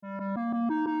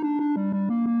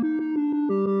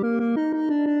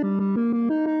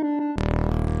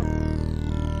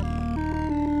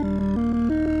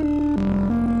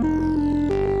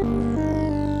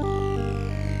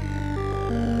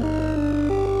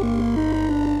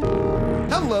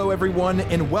Hello, everyone,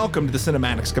 and welcome to the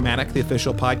Cinematic Schematic, the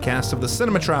official podcast of the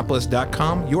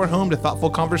Cinematropolis.com, your home to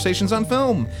thoughtful conversations on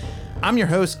film. I'm your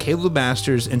host, Caleb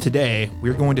Masters, and today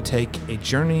we're going to take a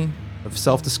journey of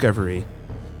self-discovery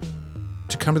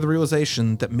to come to the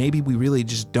realization that maybe we really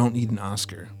just don't need an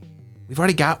Oscar. We've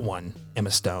already got one, Emma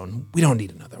Stone. We don't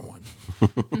need another one.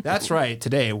 That's right.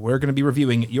 Today, we're going to be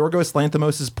reviewing Yorgos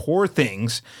Lanthimos' Poor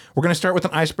Things. We're going to start with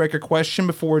an icebreaker question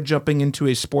before jumping into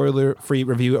a spoiler-free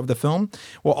review of the film.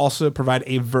 We'll also provide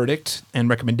a verdict and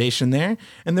recommendation there.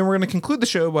 And then we're going to conclude the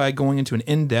show by going into an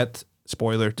in-depth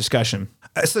spoiler discussion.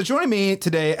 So joining me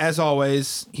today, as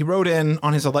always, he rode in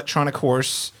on his electronic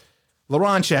horse,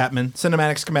 LaRon Chapman,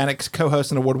 Cinematic Schematics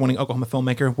co-host and award-winning Oklahoma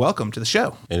filmmaker. Welcome to the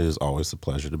show. It is always a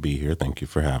pleasure to be here. Thank you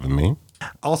for having me.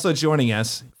 Also joining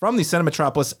us from the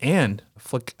Cinematropolis and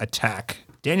Flick Attack,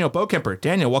 Daniel Bokemper.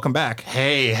 Daniel, welcome back.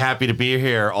 Hey, happy to be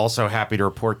here. Also happy to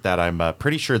report that I'm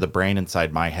pretty sure the brain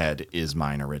inside my head is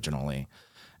mine originally.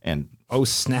 And oh,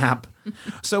 snap.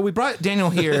 So we brought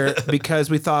Daniel here because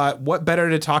we thought, what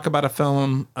better to talk about a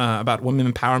film about women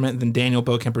empowerment than Daniel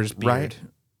Bokemper's beard? Right.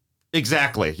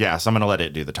 Exactly. Yes, I'm going to let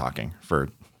it do the talking for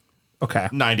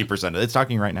 90% of it. It's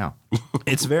talking right now.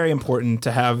 It's very important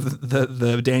to have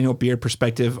the Daniel Beard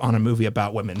perspective on a movie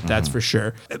about women. That's for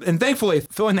sure. And thankfully,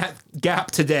 filling that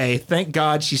gap today, thank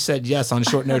God she said yes on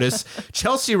short notice.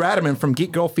 Chelsea Radaman from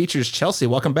Geek Girl Features. Chelsea,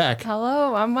 welcome back.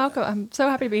 Hello, I'm welcome. I'm so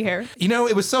happy to be here. You know,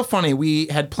 it was so funny. We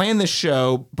had planned this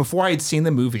show before I had seen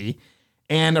the movie.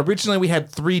 And originally we had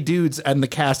 3 dudes in the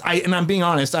cast. I'm being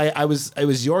honest. I was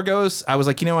Yorgos. I was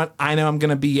like, you know what? I know I'm going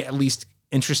to be at least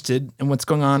interested in what's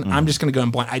going on. I'm just going to go in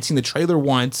blind. I'd seen the trailer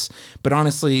once, but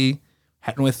honestly,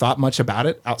 hadn't really thought much about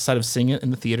it outside of seeing it in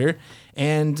the theater.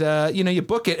 And, you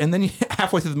book it. And then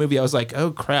halfway through the movie, I was like,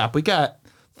 oh, crap. We got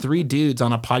 3 dudes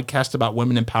on a podcast about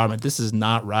women empowerment. This is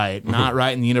not right. Not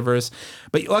right in the universe.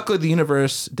 But luckily, the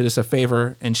universe did us a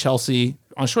favor. And Chelsea,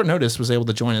 on short notice, was able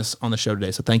to join us on the show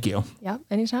today. So thank you. Yeah,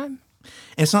 anytime.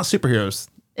 And it's not superheroes.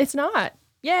 It's not.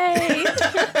 Yay!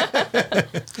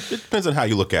 It depends on how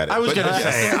you look at it. I was going to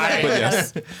say,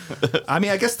 I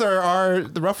mean, I guess the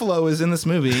Ruffalo is in this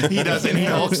movie. he doesn't. He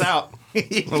hulks out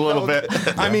a little bit.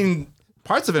 I mean,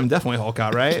 parts of him definitely Hulk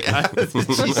out, right?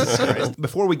 Jesus Christ.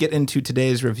 Before we get into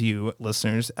today's review,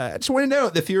 listeners, I just want to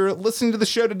note, if you're listening to the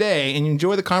show today and you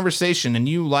enjoy the conversation and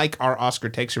you like our Oscar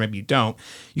takes, or maybe you don't,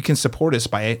 you can support us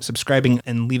by subscribing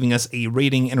and leaving us a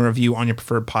rating and a review on your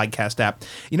preferred podcast app.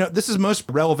 You know, this is most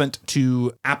relevant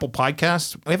to Apple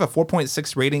Podcasts. We have a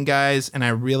 4.6 rating, guys, and I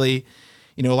really...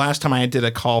 last time I did a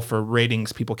call for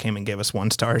ratings, people came and gave us 1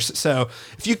 stars. So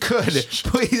if you could,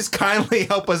 please kindly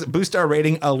help us boost our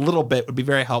rating a little bit. It would be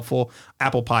very helpful.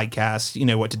 Apple Podcasts, you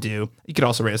know what to do. You could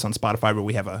also rate us on Spotify, where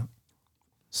we have a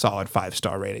solid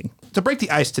 5-star rating. To break the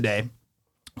ice today,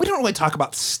 we don't really talk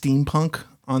about steampunk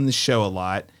on this show a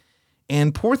lot.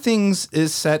 And Poor Things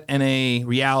is set in a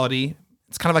reality.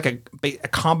 It's kind of like a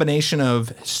combination of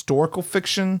historical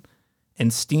fiction and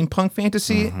steampunk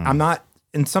fantasy.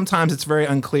 And sometimes it's very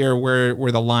unclear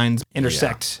where the lines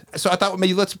intersect. Yeah. So I thought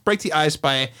maybe let's break the ice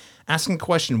by asking a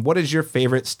question. What is your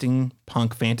favorite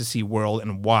steampunk fantasy world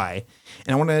and why?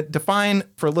 And I want to define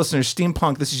for listeners,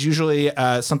 steampunk, this is usually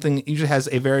something usually has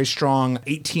a very strong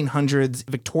 1800s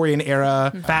Victorian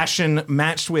era fashion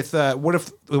matched with what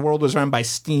if the world was run by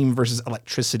steam versus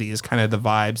electricity is kind of the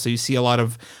vibe. So you see a lot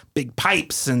of big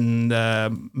pipes and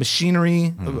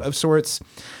machinery of sorts.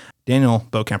 Daniel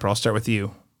Bokemper, I'll start with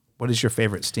you. What is your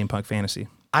favorite steampunk fantasy?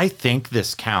 I think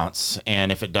this counts,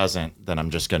 and if it doesn't, then I'm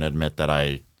just going to admit that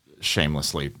I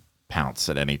shamelessly pounce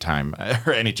at any time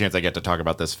or any chance I get to talk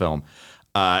about this film.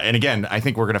 And again, I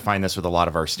think we're going to find this with a lot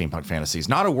of our steampunk fantasies.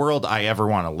 Not a world I ever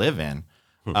want to live in,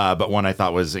 but one I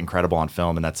thought was incredible on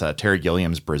film, and that's Terry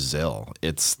Gilliam's Brazil.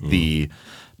 It's the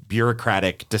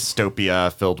bureaucratic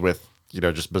dystopia filled with,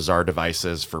 just bizarre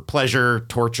devices for pleasure,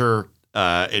 torture,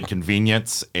 and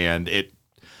convenience, and it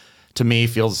to me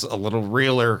feels a little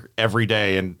realer every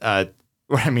day. And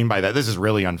what I mean by that, this is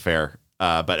really unfair.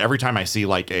 But every time I see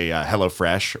like a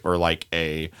HelloFresh or like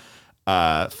a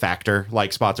Factor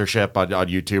like sponsorship on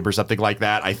YouTube or something like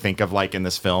that, I think of like in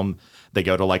this film, they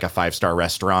go to like a 5-star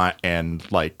restaurant and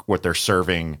like what they're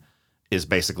serving is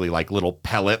basically like little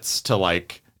pellets to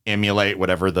like emulate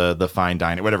whatever the fine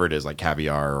dining, whatever it is, like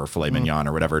caviar or filet mignon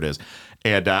or whatever it is.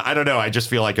 And I don't know. I just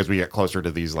feel like as we get closer to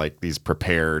these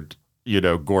prepared,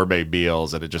 gourmet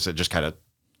meals, and it just kind of,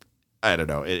 I don't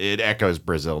know, it echoes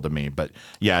Brazil to me. But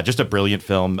yeah, just a brilliant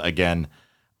film. Again,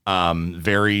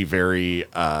 very, very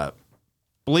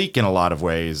bleak in a lot of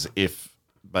ways,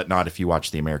 but not if you watch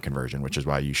the American version, which is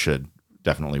why you should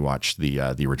definitely watch the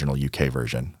original UK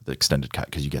version, the extended cut,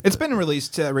 because you get It's been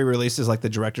released, re-released as like the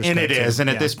director's and cut. it is. too. And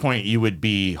at Yeah. this point, you would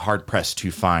be hard pressed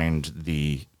to find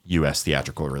the U.S.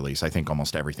 theatrical release. I think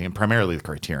almost everything, and primarily the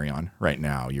Criterion. Right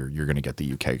now, you're going to get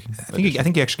the UK. I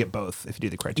think you actually get both if you do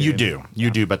the Criterion.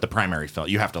 You do, but the primary film,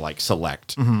 you have to like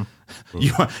select.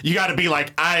 You got to be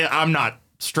like, I'm not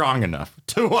strong enough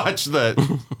to watch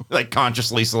the like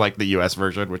consciously select the U.S.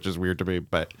 version, which is weird to me.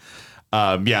 But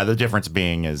the difference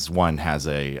being is one has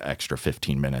a extra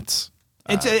 15 minutes.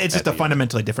 It's just a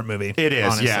fundamentally different movie. It is,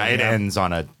 honestly, It ends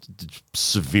on a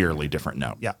severely different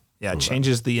note. Yeah. Yeah, it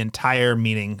changes the entire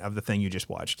meaning of the thing you just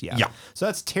watched. Yeah. Yeah. So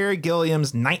that's Terry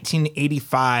Gilliam's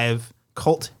 1985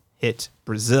 cult hit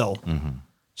Brazil.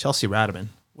 Chelsea Radaman,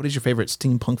 what is your favorite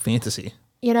steampunk fantasy?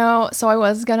 So I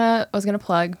was gonna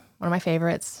plug one of my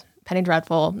favorites, Penny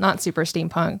Dreadful. Not super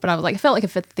steampunk, but I was like, it felt like a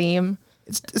fifth theme.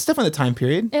 It's definitely the time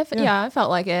period. I felt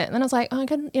like it. And then I was like, oh, I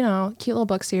could, cute little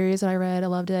book series that I read. I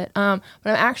loved it. But I'm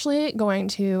actually going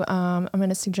to, I'm going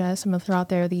to throw out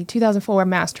there the 2004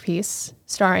 masterpiece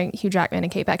starring Hugh Jackman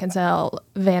and Kate Beckinsale,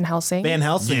 Van Helsing. Van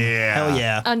Helsing. Yeah. Hell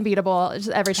yeah. Unbeatable, just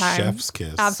every time. Chef's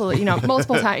kiss. Absolutely,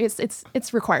 multiple times.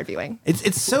 It's required viewing.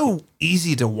 It's so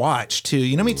easy to watch too.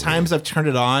 You know how many times I've turned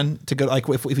it on to go like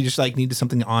if you just like needed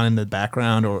something on in the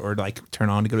background or like turn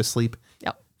on to go to sleep.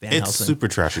 Yep. Van It's Helsing. super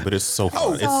trashy, but it's so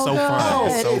fun. It's so so fun.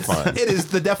 good. It's so fun. It is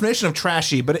the definition of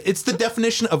trashy, but it's the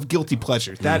definition of guilty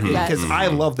pleasure. That Yes. because I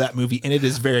love that movie and it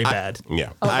is very bad.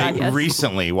 Yeah. Oh, I God, yes.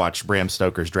 recently watched Bram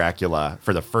Stoker's Dracula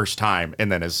for the first time,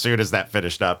 and then as soon as that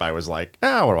finished up, I was like,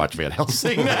 I want to watch Van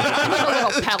Helsing. A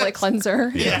little palate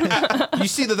cleanser. You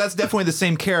see that's definitely the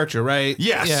same character, right?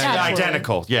 Yes, Yeah. Absolutely.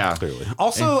 identical. Yeah. Clearly.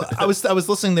 Also, I was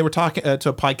listening. They were talking to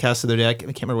a podcast the other day. I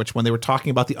can't remember which one. They were talking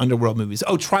about the underworld movies.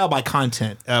 Oh, Trial by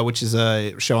Content, which is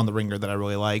a show on the Ringer that I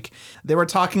really like. They were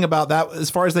talking about that. As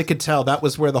far as they could tell, that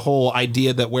was where the whole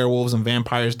idea that werewolves and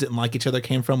vampires didn't like each other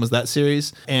came from. Was that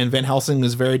series? And Van Helsing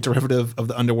is very derivative of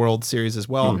the Underworld series as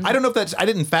well. I don't know if that's. I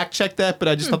didn't fact check that, but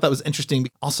I just thought that was interesting.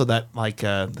 Also, that like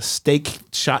the stake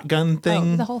shotgun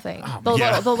thing. Oh, the whole thing.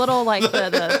 yeah. The little like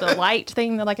the light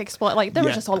thing that like explode. Like there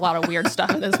was just a lot of weird stuff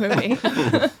in this movie.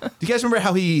 Do you guys remember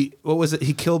how he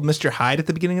killed Mr. Hyde at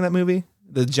the beginning of that movie?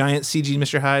 The giant CG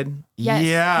Mr. Hyde. Yes.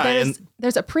 Yeah,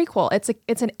 There's a prequel.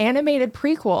 It's an animated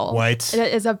prequel. What?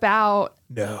 It is about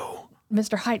No,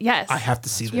 Mr. Hyde. Yes. I have to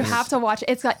see this. You have to watch it.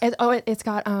 It's got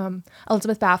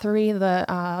Elizabeth Bathory,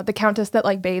 the countess that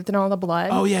like bathed in all the blood.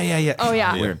 Oh yeah. Oh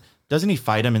yeah. Weird. Doesn't he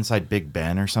fight him inside Big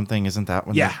Ben or something? Isn't that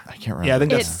one? Yeah, I can't remember. Yeah, I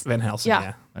think that's It's- Van Helsing. yeah.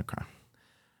 Yeah. Okay.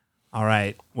 All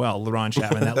right. Well, LaRon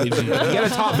Chapman, that leaves you. You got to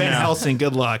top Van Helsing.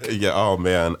 Good luck. Yeah. Oh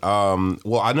man.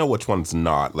 Well, I know which one's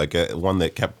not. Like one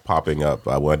that kept popping up.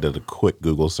 When I did a quick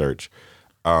Google search.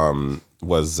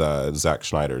 Was Zack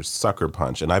Snyder's Sucker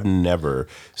Punch, and I've never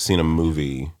seen a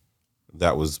movie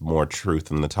that was more truth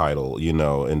in the title.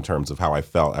 In terms of how I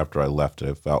felt after I left it,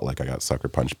 it felt like I got sucker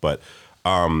punched. But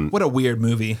What a weird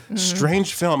movie.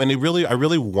 strange film, and I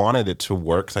really wanted it to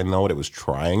work because I know what it was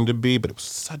trying to be, but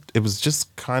it was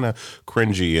just kind of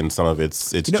cringy in some of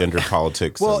its gender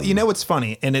politics. Well, and- you know what's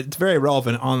funny, and it's very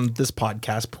relevant on this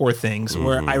podcast, Poor Things,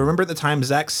 where I remember at the time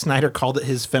Zack Snyder called it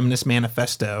his feminist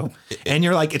manifesto, and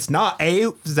you're like, it's not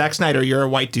Zack Snyder, you're a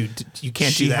white dude, you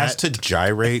can't she do that. has to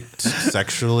gyrate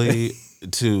sexually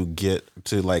to get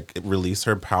to like release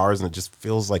her powers, and it just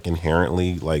feels like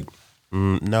inherently like.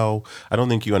 No, I don't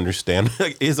think you understand.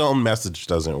 His own message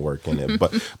doesn't work in it.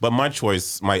 But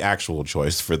my actual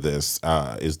choice for this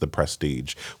is The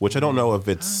Prestige, which I don't know if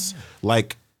it's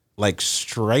like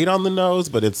straight on the nose,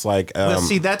 but it's like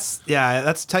See,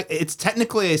 it's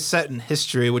technically a set in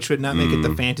history, which would not make it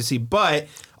the fantasy, but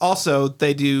also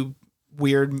they do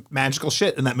weird magical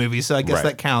shit in that movie, so I guess Right.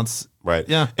 that counts. right.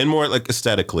 Yeah. And more like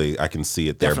aesthetically, I can see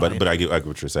it there. Definitely. But I get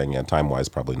what you're saying. Yeah, time wise,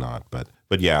 probably not. But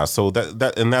yeah. So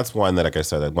that's one that, like I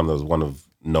said, one of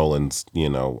Nolan's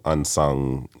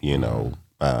unsung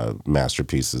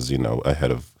masterpieces.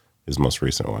 Ahead of his most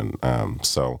recent one.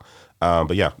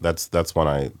 But yeah, that's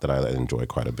one that I enjoy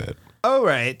quite a bit. All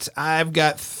right, I've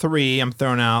got 3 I'm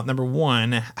throwing out. Number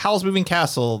 1, Howl's Moving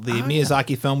Castle, the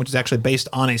Miyazaki film, which is actually based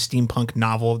on a steampunk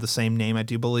novel of the same name, I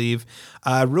do believe.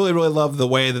 I really, really love the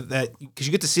way that because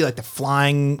you get to see like the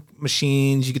flying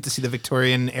machines, you get to see the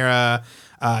Victorian era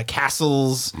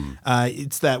castles.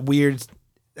 It's that weird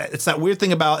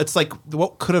thing about it's like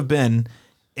what could have been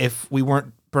if we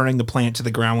weren't burning the plant to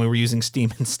the ground, we were using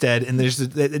steam instead. And it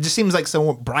just seems like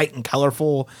so bright and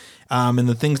colorful. And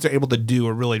the things they're able to do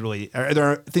are really, really, there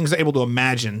are things they're able to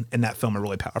imagine in that film are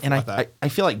really powerful. And I thought. I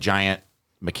feel like giant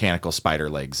mechanical spider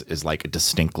legs is like a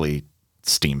distinctly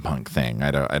steampunk thing.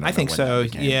 I don't I think know when so,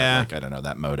 that became, but, yeah. like, I don't know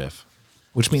that motive.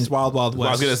 which means Wild Wild West.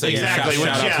 I was gonna say Exactly.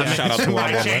 Shout out to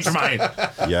Wild Wild Change West. mine.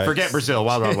 Yes. Forget Brazil.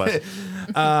 Wild Wild West.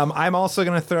 I'm also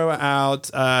going to throw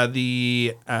out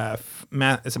it's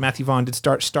a Matthew Vaughn did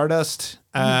Stardust,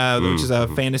 which is a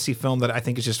fantasy film that I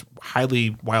think is just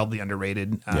highly, wildly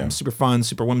underrated. Super fun,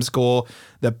 super whimsical.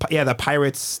 The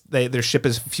pirates, their ship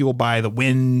is fueled by the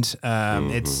wind.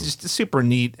 It's just a super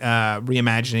neat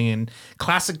reimagining and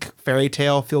classic fairy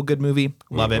tale feel good movie.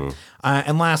 Love it.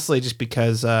 And lastly, just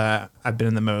because I've been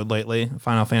in the mode lately,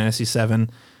 Final Fantasy VII.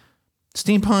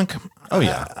 Steampunk. Oh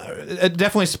yeah,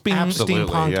 definitely Absolutely,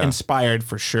 steampunk yeah. inspired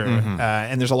for sure.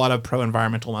 And there's a lot of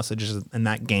pro-environmental messages in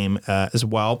that game as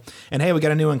well. And hey, we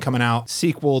got a new one coming out,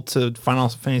 sequel to Final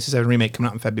Fantasy VII Remake coming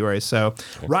out in February. So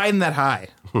riding that high.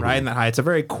 It's a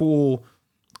very cool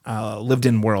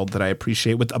lived-in world that I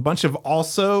appreciate, with a bunch of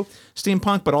also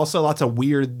steampunk, but also lots of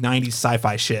weird 90s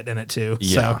sci-fi shit in it too.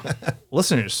 Yeah. So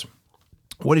listeners,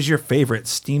 what is your favorite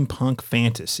steampunk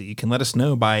fantasy? You can let us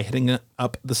know by hitting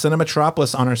up the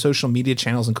Cinematropolis on our social media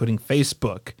channels, including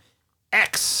Facebook,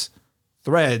 X,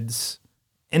 Threads,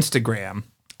 Instagram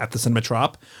at the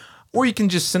Cinematrop, or you can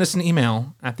just send us an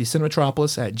email at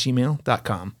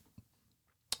thecinematropolis@gmail.com.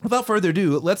 Without further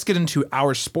ado, let's get into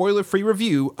our spoiler-free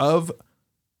review of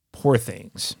Poor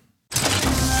Things.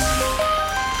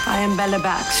 I am Bella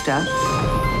Baxter.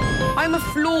 I'm a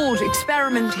flawed,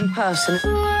 experimenting person.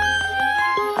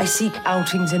 I seek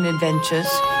outings and adventures.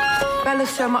 Bella's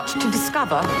so much to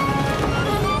discover.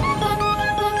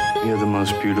 You're the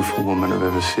most beautiful woman I've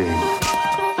ever seen.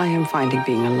 I am finding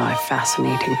being alive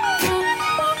fascinating.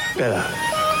 Bella.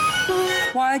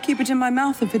 Why I keep it in my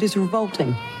mouth if it is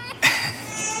revolting?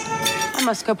 I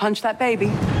must go punch that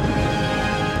baby.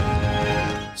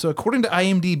 So according to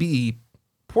IMDb,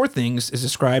 Poor Things is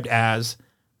described as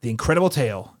the incredible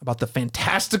tale about the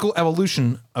fantastical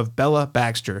evolution of Bella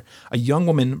Baxter, a young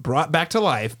woman brought back to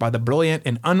life by the brilliant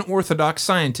and unorthodox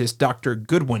scientist Dr.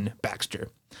 Goodwin Baxter.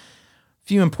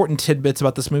 Few important tidbits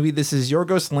about this movie. This is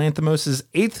Yorgos Lanthimos'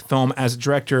 8th film as a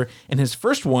director, and his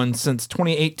first one since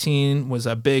 2018 was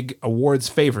a big awards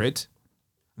favorite,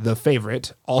 The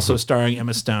Favorite, also starring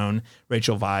Emma Stone,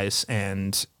 Rachel Weisz,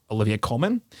 and Olivia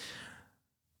Colman.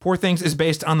 Poor Things is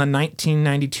based on the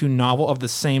 1992 novel of the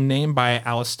same name by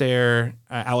Alistair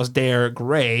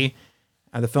Gray.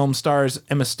 The film stars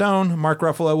Emma Stone, Mark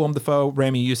Ruffalo, Willem Dafoe,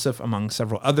 Rami Youssef, among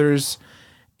several others.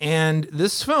 And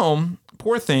this film,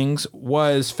 Poor Things,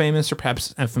 was famous, or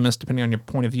perhaps infamous, depending on your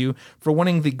point of view, for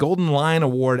winning the Golden Lion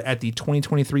Award at the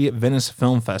 2023 Venice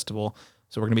Film Festival.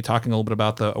 So we're going to be talking a little bit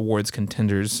about the awards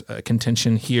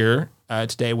contention here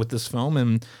today with this film.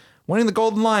 And winning the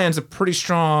Golden Lion's a pretty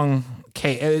strong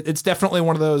case. It's definitely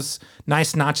one of those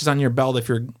nice notches on your belt if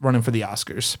you're running for the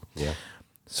Oscars. Yeah.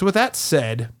 So with that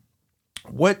said,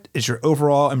 what is your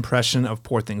overall impression of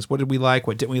Poor Things? What did we like?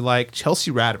 What didn't we like?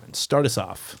 Chelsea Radaman, start us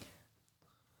off.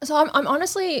 So I'm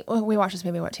honestly, we watched this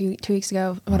movie, two weeks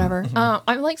ago, whatever.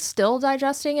 I'm like still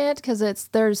digesting it because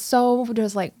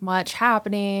there's like much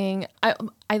happening.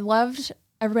 I loved,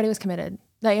 everybody was committed.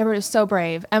 Like everybody was so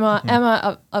brave.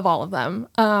 Emma of all of them.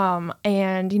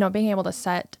 And being able to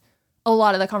set a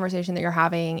lot of the conversation that you're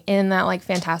having in that like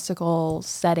fantastical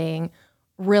setting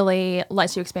really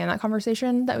lets you expand that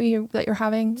conversation that you're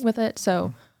having with it.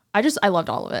 So I loved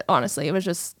all of it. Honestly, it was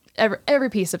just every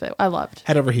piece of it I loved.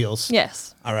 Head over heels.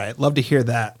 Yes. All right. Love to hear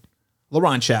that.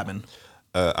 LaRon Chapman.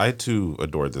 I too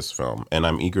adored this film, and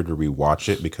I'm eager to rewatch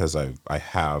it because I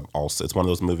have also. It's one of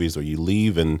those movies where you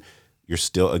leave and you're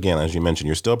still, again, as you mentioned,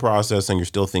 you're still processing, you're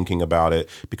still thinking about it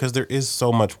because there is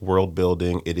so much world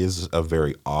building. It is a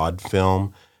very odd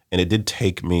film, and it did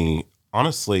take me,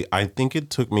 honestly, I think it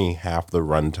took me half the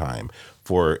runtime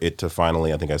for it to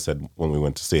finally, I think I said when we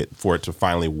went to see it, for it to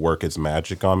finally work its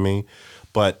magic on me.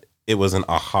 But it was an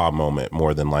aha moment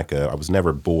more than I was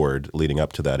never bored leading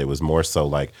up to that. It was more so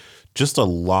like just a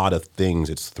lot of things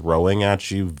it's throwing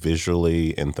at you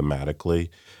visually and thematically.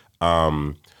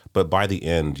 But by the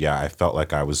end, yeah, I felt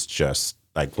like I was just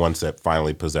like, once it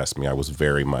finally possessed me, I was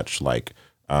very much like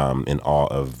in awe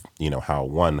of,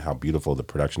 how beautiful the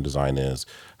production design is,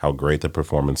 how great the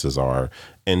performances are,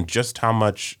 and just how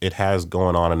much it has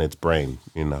going on in its brain,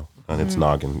 and its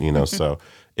noggin, So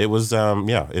it was, I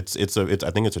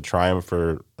think it's a triumph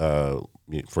for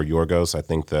Yorgos. I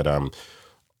think that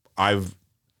I've,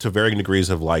 to varying degrees,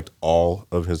 have liked all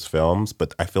of his films,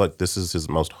 but I feel like this is his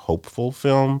most hopeful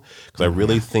film because I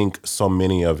really think so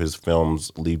many of his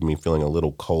films leave me feeling a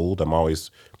little cold. I'm always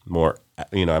more,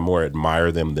 I more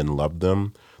admire them than love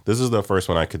them. this is the first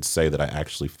one I could say that I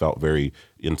actually felt very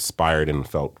inspired and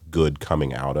felt good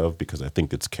coming out of, because I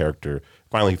think its character,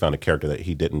 finally he found a character that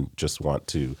he didn't just want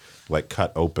to like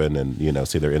cut open and, you know,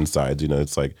 see their insides. You know,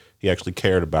 it's like he actually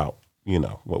cared about, you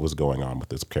know, what was going on with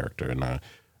this character. And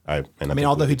I mean,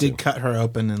 although he did cut her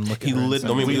open and look at her.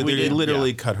 He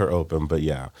literally cut her open, but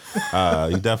yeah,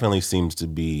 he definitely seems to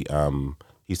be,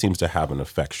 he seems to have an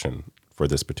affection for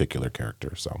this particular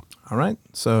character. So, all right.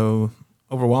 So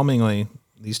overwhelmingly,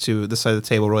 this side of the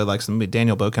table really likes the movie.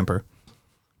 Daniel Bokemper.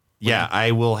 Yeah,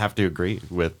 I will have to agree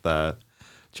with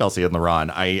Chelsea and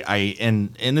LaRon.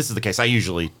 And this is the case. I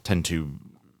usually tend to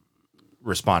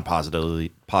respond positively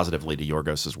to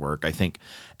Yorgos's work. I think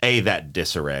that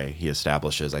disarray he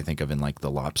establishes, I think of in like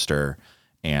The Lobster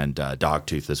and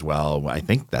Dogtooth as well. I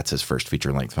think that's his first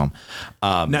feature-length film.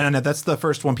 No. That's the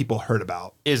first one people heard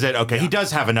about. Is it? Okay. Yeah. He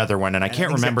does have another one, and I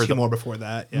can't remember. Two more before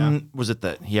that. Yeah. Was it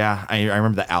the? Yeah, I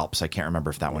remember the Alps. I can't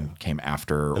remember if that one came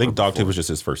after. I think Dogtooth was just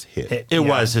his first hit. It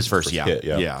was his first hit.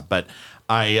 Yeah. But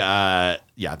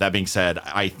that being said,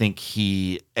 I think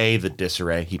the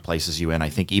disarray he places you in, I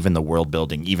think even the world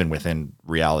building, even within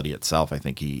reality itself, I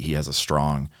think he has a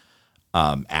strong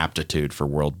aptitude for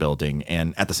world building.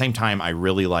 And at the same time, I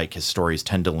really like his stories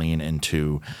tend to lean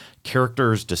into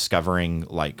characters discovering,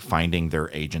 like finding their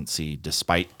agency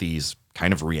despite these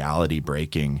kind of reality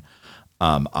breaking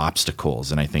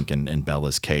obstacles. And I think in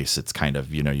Bella's case, it's kind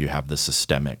of, you know, you have the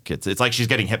systemic, it's like she's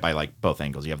getting hit by like both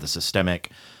angles. You have the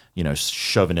systemic, you know,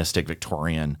 chauvinistic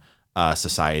Victorian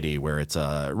society where it's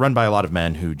run by a lot of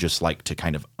men who just like to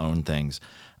kind of own things.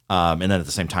 And then at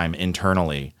the same time,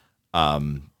 internally,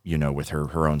 you know, with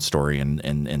her own story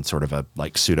and sort of a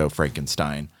like pseudo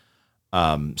Frankenstein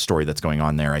story that's going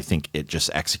on there. I think it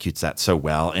just executes that so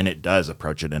well, and it does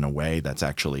approach it in a way that's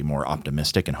actually more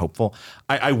optimistic and hopeful.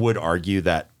 I would argue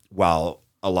that while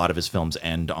a lot of his films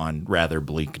end on rather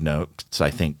bleak notes,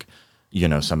 I think, you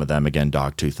know, some of them, again,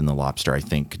 Dogtooth and The Lobster, I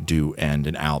think do end,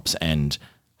 in Alps end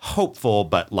hopeful,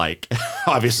 but like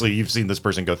obviously you've seen this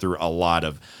person go through a lot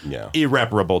of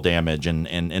irreparable damage, and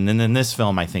then in this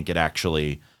film, I think it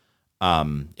actually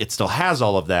it still has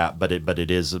all of that, but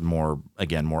it is more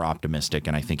optimistic,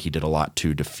 and I think he did a lot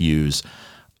to diffuse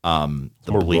the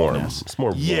bleakness. It's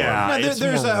more warm. Yeah, no,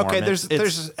 there's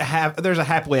a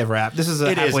happily ever after. This is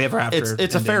a happily ever after.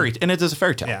 It's a fairy, and it is a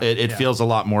fairy tale. Yeah, it feels a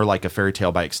lot more like a fairy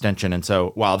tale by extension. And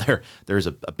so while there's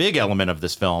a big element of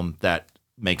this film that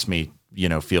makes me, you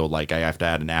know, feel like I have to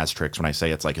add an asterisk when I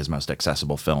say it's like his most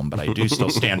accessible film, but I do still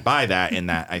stand by that, in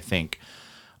that I think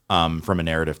from a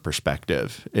narrative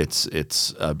perspective, it's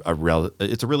a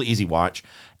really easy watch.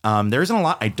 There isn't a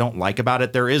lot I don't like about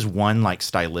it. There is one like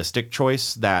stylistic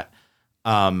choice that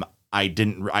I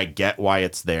get why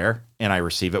it's there, and I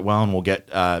receive it well, and we'll get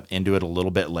into it a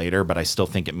little bit later, but I still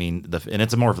think and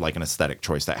it's more of like an aesthetic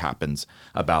choice that happens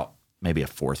about maybe a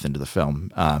fourth into the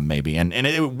film, maybe, and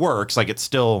it works. Like, it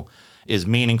still is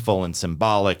meaningful and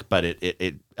symbolic, but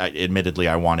admittedly,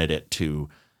 I wanted it to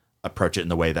approach it in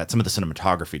the way that some of the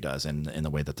cinematography does, and in the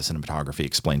way that the cinematography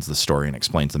explains the story and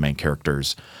explains the main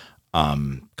character's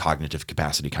cognitive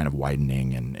capacity kind of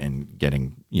widening and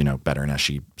getting, you know, better. And as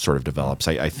she sort of develops,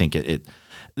 I think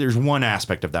there's one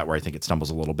aspect of that where I think it stumbles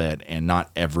a little bit, and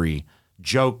not every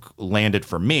joke landed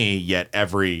for me, yet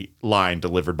every line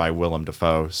delivered by Willem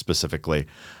Dafoe specifically,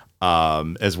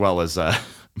 as well as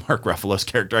Mark Ruffalo's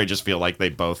character, I just feel like they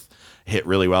both hit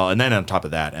really well. And then on top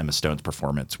of that, Emma Stone's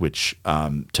performance, which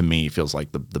to me feels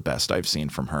like the best I've seen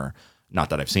from her. Not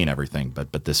that I've seen everything,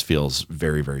 but this feels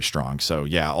very, very strong. So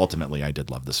yeah, ultimately I did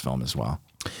love this film as well.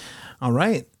 All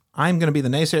right. I'm going to be the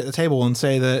naysayer at the table and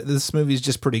say that this movie is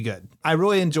just pretty good. I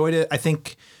really enjoyed it. I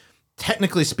think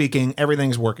technically speaking,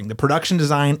 everything's working. The production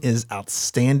design is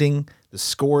outstanding. The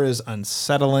score is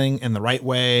unsettling in the right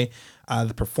way.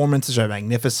 The performances are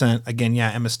magnificent. Again,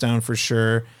 yeah, Emma Stone for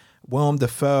sure. Willem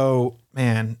Dafoe,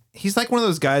 man, he's like one of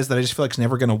those guys that I just feel like is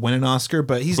never going to win an Oscar,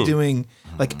 but he's doing,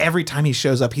 like, every time he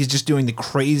shows up, he's just doing the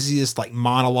craziest, like,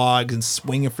 monologues and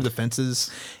swinging for the fences.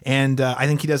 And I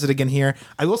think he does it again here.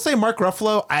 I will say Mark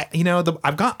Ruffalo,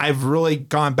 I've really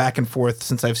gone back and forth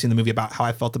since I've seen the movie about how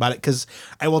I felt about it, because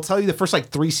I will tell you the first, like,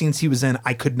 3 scenes he was in,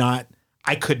 I could not.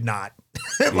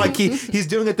 Like, he's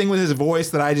doing a thing with his voice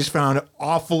that I just found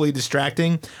awfully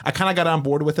distracting. I kind of got on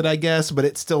board with it, I guess, but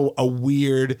it's still a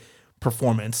weird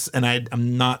performance, and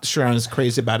I'm not sure I'm as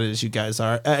crazy about it as you guys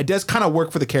are. It does kind of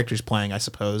work for the characters playing, I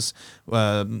suppose,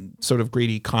 sort of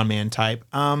greedy con man type.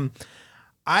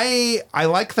 I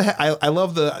like I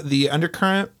love the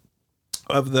undercurrent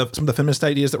of some of the feminist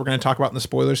ideas that we're going to talk about in the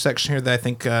spoilers section here, that I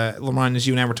think, LaRon, as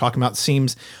you and I were talking about,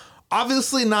 seems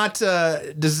Obviously not.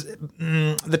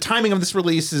 The timing of this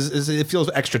release is it feels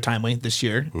extra timely this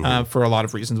year for a lot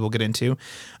of reasons we'll get into,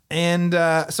 and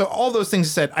so all those things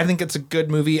said, I think it's a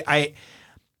good movie. I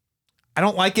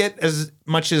don't like it as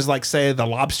much as like say The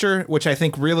Lobster, which I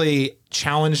think really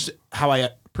challenged how I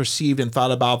perceived and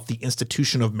thought about the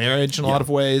institution of marriage in a lot of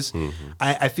ways.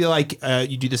 I feel like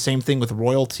you do the same thing with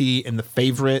Royalty and The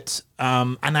Favorite,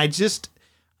 and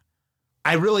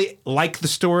I really like the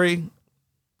story.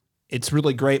 It's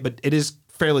really great, but it is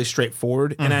fairly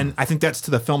straightforward. And I think that's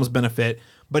to the film's benefit.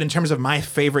 But in terms of my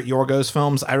favorite Yorgos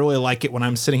films, I really like it when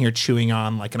I'm sitting here chewing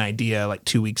on like an idea like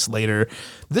 2 weeks later.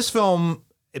 This film,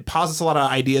 it posits a lot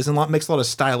of ideas and makes a lot of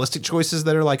stylistic choices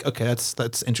that are like, okay,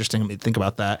 that's interesting. Let me think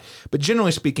about that. But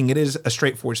generally speaking, it is a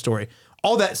straightforward story.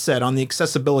 All that said, on the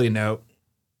accessibility note,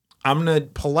 I'm going to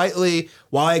politely,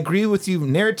 while I agree with you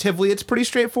narratively, it's pretty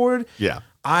straightforward. Yeah.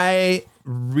 I'm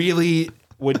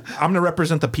going to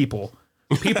represent the people.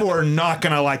 People are not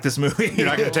going to like this movie. You're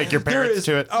not going to take your parents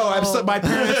to it. My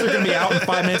parents are going to be out in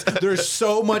 5 minutes. There's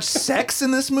so much sex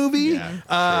in this movie,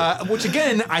 which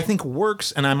again I think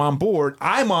works, and I'm on board.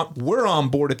 We're on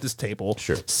board at this table.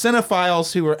 Sure.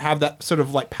 Cinephiles who have that sort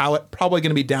of like palate probably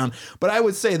going to be down, but I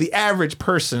would say the average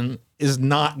person is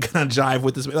not going to jive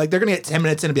with this. Like they're going to get 10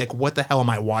 minutes in and be like, "What the hell am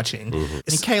I watching?"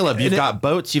 And Caleb, you've got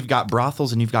boats, you've got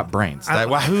brothels, and you've got brains.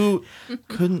 Who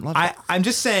couldn't love it? I'm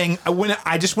just saying,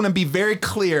 I just want to be very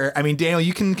clear. I mean, Daniel,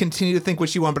 you can continue to think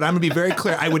what you want, but I'm going to be very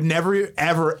clear. I would never,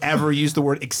 ever, ever use the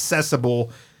word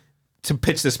accessible to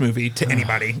pitch this movie to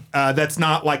anybody. That's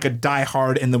not like a Die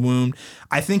Hard in the womb.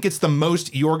 I think it's the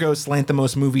most Yorgos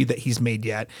Lanthimos movie that he's made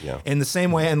yet. Yeah. In the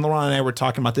same way, and Laurent and I were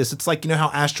talking about this, it's like, you know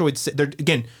how Asteroids, they're,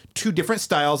 again, two different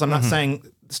styles. I'm not saying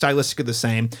stylistically the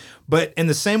same, but in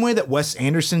the same way that Wes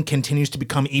Anderson continues to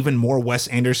become even more Wes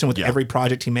Anderson with every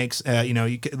project he makes,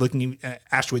 you looking at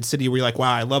Asteroid City where you're like,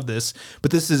 wow, I love this. But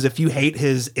this is, if you hate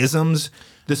his isms,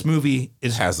 this movie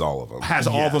has all of them.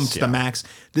 All of them to the max.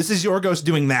 This is Yorgos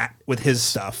doing that with his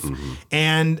stuff.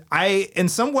 And in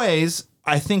some ways,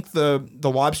 I think the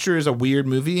Lobster is a weird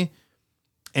movie,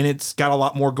 and it's got a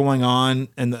lot more going on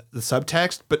in the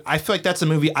subtext. But I feel like that's a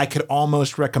movie I could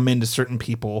almost recommend to certain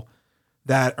people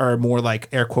that are more like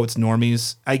air quotes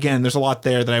normies. Again, there's a lot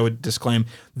there that I would disclaim.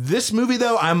 This movie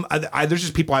though, there's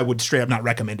just people I would straight up not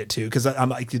recommend it to, because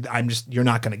you're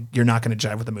not gonna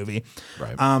jive with the movie.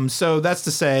 Right. So that's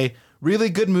to say,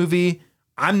 really good movie.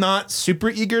 I'm not super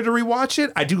eager to rewatch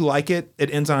it. I do like it.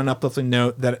 It ends on an uplifting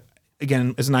note that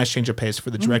again is a nice change of pace for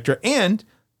the director, and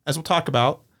as we'll talk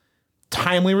about,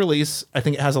 timely release. I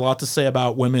think it has a lot to say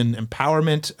about women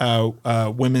empowerment,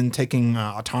 women taking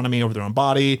autonomy over their own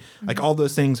body, like all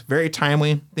those things. Very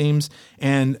timely themes,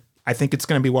 and I think it's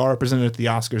going to be well represented at the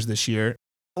Oscars this year.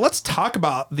 Let's talk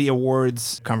about the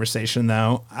awards conversation,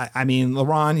 though. I mean,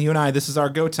 Laurent, you and I, this is our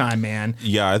go time, man.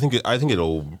 Yeah, I think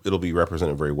it'll be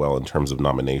represented very well in terms of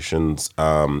nominations.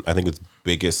 I think its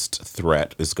biggest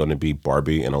threat is going to be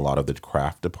Barbie in a lot of the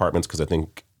craft departments, because I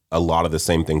think a lot of the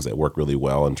same things that work really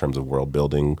well in terms of world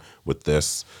building with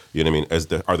this, you know what I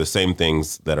mean, are the same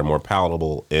things that are more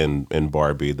palatable in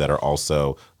Barbie that are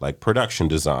also like production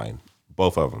design.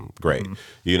 Both of them great.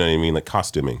 You know what I mean? Like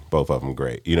costuming, both of them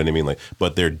great. You know what I mean? Like,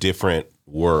 but they're different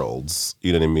worlds.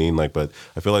 You know what I mean? Like, but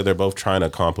I feel like they're both trying to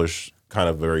accomplish kind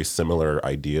of very similar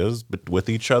ideas, but with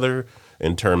each other,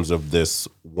 in terms of this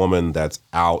woman that's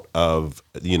out of,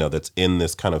 that's in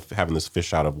this kind of having this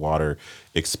fish out of water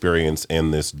experience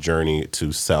and this journey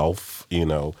to self,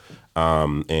 and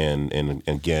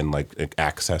again, like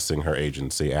accessing her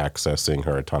agency, accessing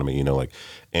her autonomy,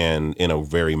 and in a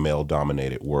very male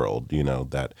dominated world,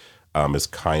 that is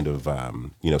kind of,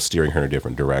 steering her in a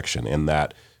different direction. And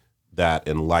that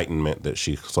enlightenment that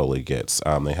she slowly gets,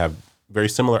 they have very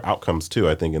similar outcomes too,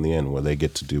 I think, in the end, where they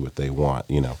get to do what they want,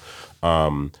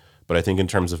 But I think in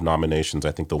terms of nominations,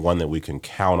 I think the one that we can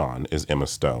count on is Emma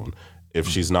Stone. If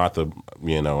she's not the,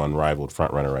 unrivaled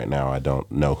frontrunner right now, I don't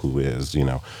know who is,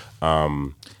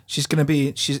 She's going to be,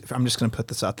 I'm just going to put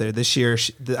this out there. This year,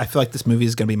 I feel like this movie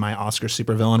is going to be my Oscar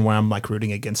supervillain where I'm like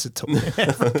rooting against it to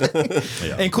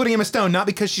win. Including Emma Stone, not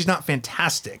because she's not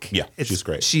fantastic. Yeah, she's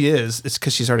great. She is. It's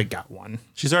because she's already got one.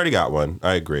 She's already got one.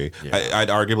 I agree. Yeah. I'd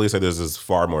arguably say this is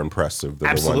far more impressive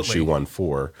than the one she won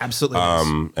for. Absolutely.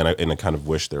 And I kind of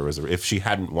wish there was, if she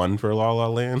hadn't won for La La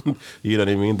Land, you know what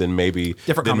I mean? Then maybe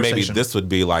this would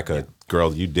be like a,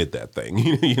 girl, you did that thing.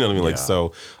 You know what I mean? Like,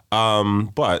 so,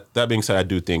 but that being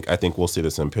said, I think we'll see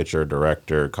this in picture,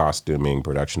 director, costuming,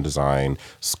 production design,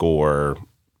 score,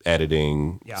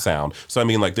 editing, sound. So, I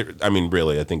mean,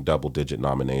 really, I think double-digit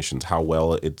nominations. How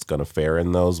well it's going to fare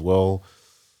in those will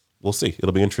we'll see.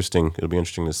 It'll be interesting. It'll be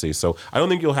interesting to see. So I don't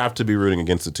think you'll have to be rooting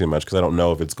against it too much because I don't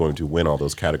know if it's going to win all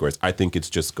those categories. I think it's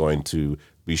just going to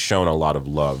be shown a lot of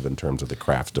love in terms of the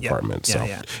craft department. So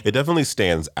it definitely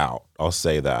stands out. I'll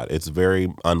say that. It's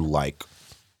very unlike,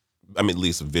 I mean, at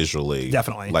least visually,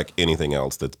 definitely like anything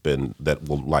else that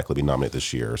will likely be nominated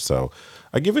this year. So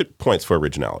I give it points for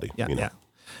originality. Yeah, yeah.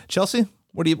 Chelsea,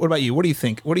 what about you? What do you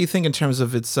think? What do you think in terms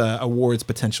of its awards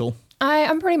potential?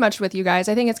 I'm pretty much with you guys.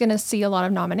 I think it's going to see a lot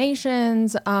of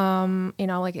nominations.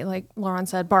 Like Lauren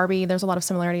said, Barbie, there's a lot of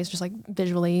similarities just like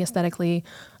visually, aesthetically,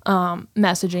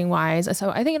 messaging wise.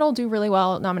 So I think it'll do really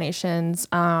well at nominations.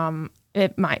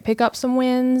 It might pick up some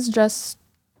wins just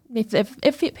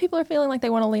if people are feeling like they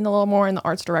want to lean a little more in the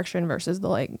arts direction versus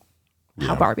the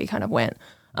how Barbie kind of went.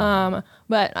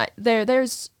 But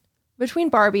there's between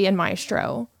Barbie and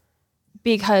Maestro,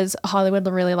 because Hollywood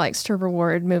really likes to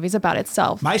reward movies about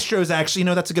itself. Maestro is actually,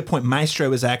 that's a good point.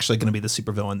 Maestro is actually going to be the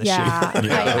supervillain this year.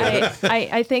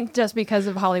 I think just because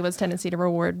of Hollywood's tendency to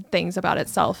reward things about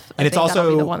itself, and I it's think also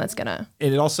that'll be the one that's gonna.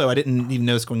 And it also, I didn't even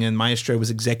notice going in. Maestro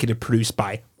was executive produced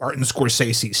by Martin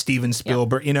Scorsese, Steven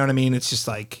Spielberg. You know what I mean? It's just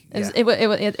like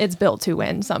it's built to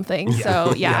win something.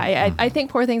 So I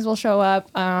think Poor Things will show up.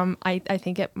 I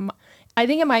think it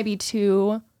might be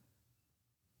too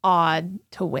odd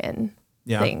to win.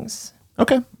 Things.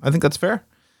 Okay, I think that's fair.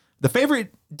 The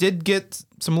Favorite did get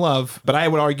some love, but I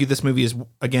would argue this movie is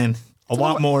again a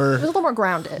lot more. It's a little more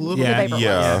grounded.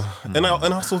 Yeah. And I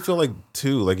also feel like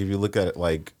too, like if you look at it,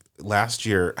 like last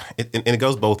year, and it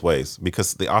goes both ways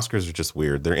because the Oscars are just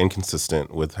weird. They're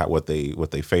inconsistent with what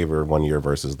they favor one year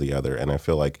versus the other, and I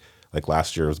feel like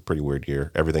last year was a pretty weird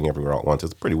year. Everything Everywhere All at Once.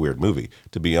 It's a pretty weird movie,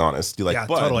 to be honest.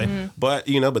 Totally. But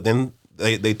but then.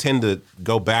 They tend to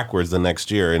go backwards the next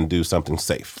year and do something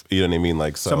safe. You know what I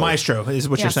mean? So Maestro is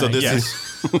what you're saying. So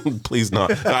this is please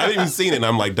not. No, I haven't even seen it. And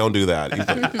I'm like, don't do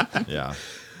that. Yeah.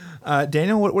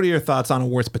 Daniel, what are your thoughts on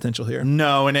awards potential here?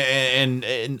 No,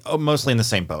 and mostly in the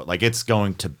same boat. Like it's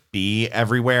going to be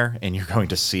everywhere, and you're going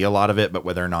to see a lot of it. But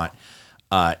whether or not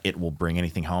it will bring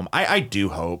anything home, I do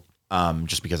hope.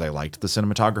 Just because I liked the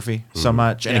cinematography so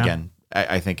much, and again,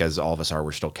 I think as all of us are,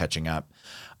 we're still catching up.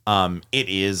 It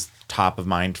is top of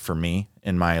mind for me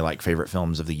in my favorite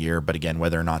films of the year. But again,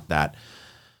 whether or not that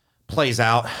plays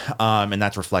out, and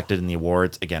that's reflected in the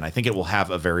awards, again, I think it will have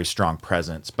a very strong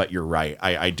presence. But you're right.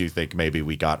 I do think maybe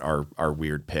we got our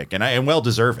weird pick, and well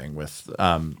deserving with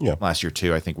last year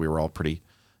too. I think we were all pretty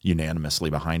unanimously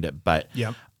behind it. But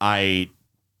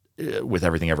with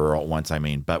Everything Everywhere All at Once,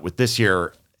 but with this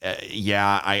year,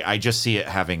 I just see it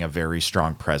having a very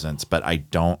strong presence, but I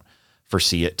don't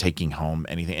foresee it taking home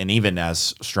anything. And even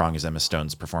as strong as Emma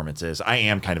Stone's performance is, I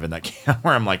am kind of in that camp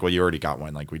where I'm like, well, you already got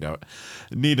one. We don't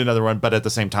need another one. But at the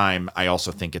same time, I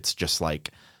also think it's just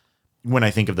when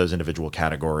I think of those individual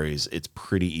categories, it's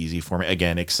pretty easy for me.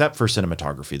 Again, except for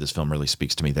cinematography, this film really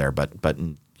speaks to me there. But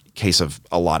in case of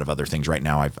a lot of other things right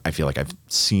now, I feel like I've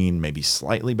seen maybe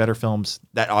slightly better films.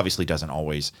 That obviously doesn't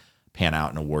always pan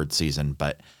out in award season.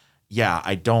 But yeah,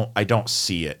 I don't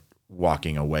see it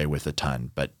walking away with a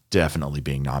ton, but definitely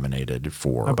being nominated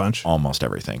for a bunch, almost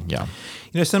everything. Yeah.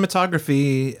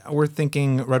 Cinematography, we're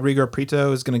thinking Rodrigo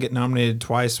Prieto is going to get nominated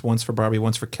twice, once for Barbie,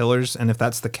 once for Killers. And if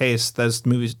that's the case, those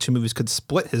two movies could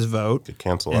split his vote. Could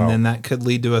cancel and out. then that could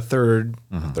lead to a third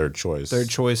choice.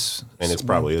 And it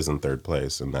probably is in third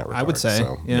place in that regard. I would say.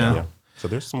 So, yeah. So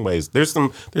there's some ways. There's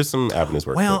some avenues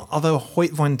where. Well, although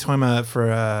Hoyt van Toyma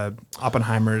for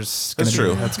Oppenheimer's that's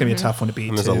true. That's going to be a tough one to beat.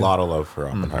 And there's a lot of love for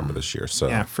Oppenheimer this year. So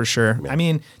yeah, for sure.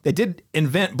 Yeah. They did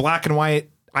invent black and white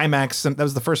IMAX. That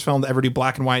was the first film to ever do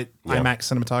black and white IMAX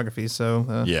cinematography. So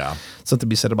something to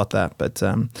be said about that. But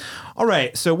all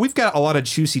right, so we've got a lot of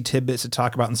juicy tidbits to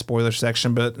talk about in the spoiler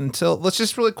section. But let's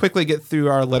just really quickly get through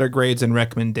our letter grades and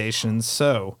recommendations.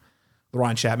 So,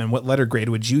 Ron Chapman, what letter grade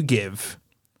would you give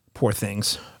Poor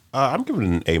Things? I'm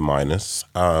giving it an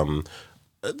A-.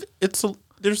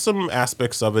 There's some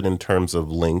aspects of it in terms of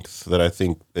length that I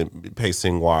think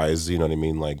pacing wise, you know what I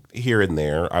mean? Here and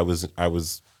there, I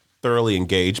was thoroughly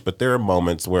engaged, but there are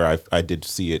moments where I did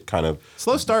see it kind of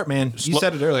slow start, man. You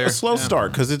said it earlier. A slow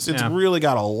start because it's really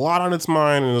got a lot on its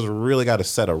mind and it's really got to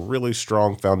set a really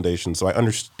strong foundation. So I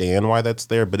understand why that's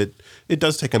there, but it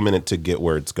does take a minute to get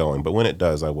where it's going. But when it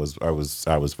does, I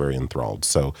was very enthralled.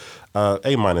 So A-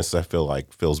 I feel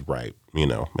like feels right, in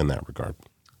that regard.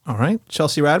 All right,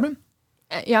 Chelsea Radman.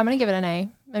 Yeah, I'm gonna give it an A.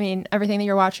 Everything that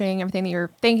you're watching, everything that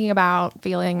you're thinking about,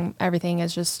 feeling, everything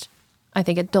is just. I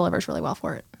think it delivers really well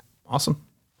for it. Awesome.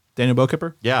 Daniel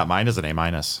Bokipper? Yeah, mine is an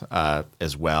A-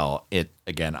 as well.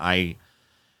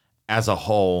 As a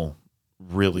whole,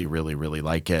 really, really, really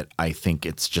like it. I think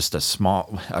it's just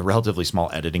a relatively small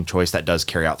editing choice that does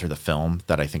carry out through the film,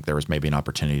 that I think there was maybe an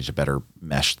opportunity to better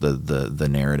mesh the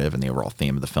narrative and the overall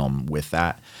theme of the film with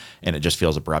that. And it just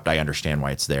feels abrupt. I understand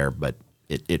why it's there, but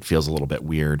it feels a little bit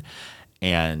weird.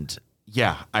 And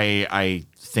yeah, I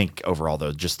think overall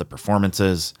though, just the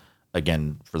performances,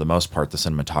 again, for the most part, the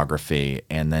cinematography,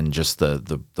 and then just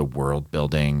the world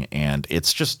building, and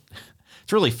it's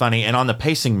really funny. And on the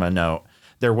pacing note,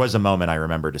 there was a moment I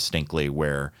remember distinctly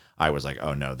where I was like,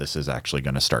 oh no, this is actually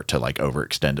going to start to like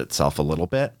overextend itself a little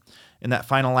bit in that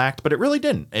final act, but it really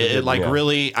didn't. It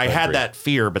really, I had that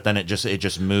fear, but then it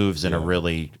just moves in a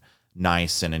really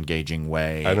nice and engaging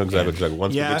way. I know exactly.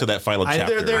 Once we get to that final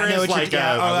chapter, there is like,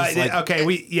 okay,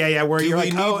 we where do you're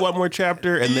we like, need one more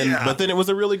chapter, and then but then it was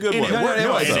a really good one.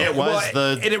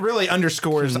 It really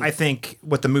underscores, I think,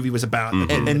 what the movie was about,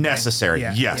 and necessary.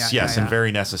 Yes, and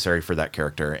very necessary for that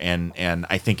character. And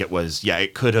I think it was,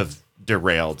 it could have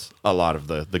derailed a lot of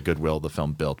the goodwill the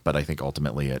film built, but I think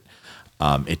ultimately it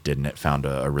didn't. It found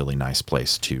a really nice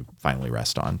place to finally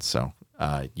rest on. So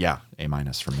A-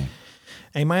 for me.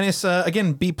 A-,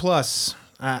 again, B+.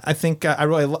 I think I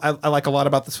like a lot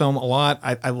about this film a lot.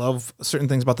 I love certain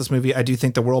things about this movie. I do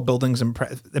think the world building's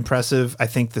impressive. I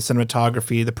think the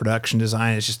cinematography, the production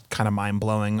design is just kind of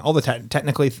mind-blowing. All the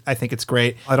technically, I think it's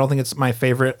great. I don't think it's my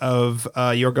favorite of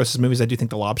Yorgos' movies. I do think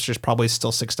The Lobsters probably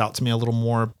still sticks out to me a little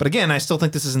more. But again, I still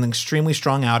think this is an extremely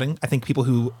strong outing. I think people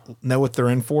who know what they're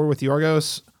in for with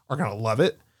Yorgos are going to love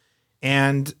it.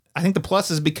 And I think the plus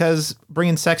is because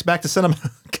bringing sex back to cinema,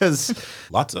 because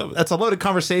lots of it. That's a loaded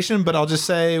conversation, but I'll just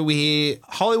say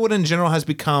Hollywood in general has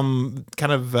become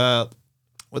kind of,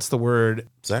 what's the word?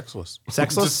 Sexless.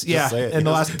 Just say it. In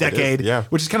the last decade, yeah.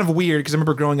 Which is kind of weird because I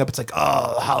remember growing up, it's like,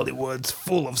 oh, Hollywood's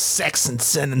full of sex and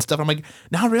sin and stuff. I'm like,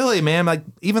 not really, man. Like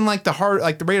even like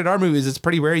the rated R movies, it's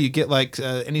pretty rare you get like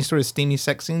any sort of steamy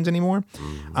sex scenes anymore.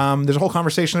 There's a whole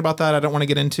conversation about that I don't want to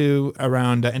get into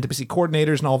around intimacy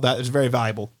coordinators and all of that. It's very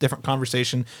valuable, different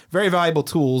conversation, very valuable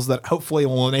tools that hopefully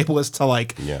will enable us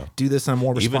to do this in a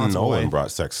more responsible Even Nolan way. brought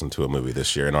sex into a movie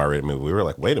this year, an R-rated movie. We were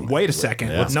like, wait a minute. Wait a second.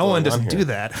 Nolan doesn't do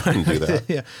that. Didn't do that.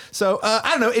 Yeah. So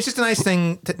I don't know. It's just a nice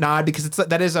thing to nod because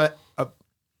that is a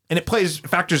and it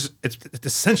factors. It's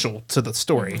essential to the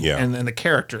story and the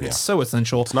character. It's so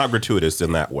essential. It's not gratuitous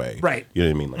in that way, right? You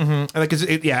know what I mean? Like,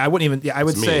 I wouldn't even. Yeah, I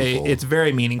would say meaningful. it's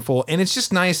very meaningful, and it's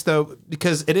just nice though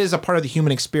because it is a part of the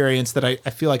human experience that I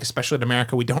feel like, especially in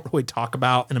America, we don't really talk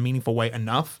about in a meaningful way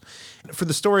enough. For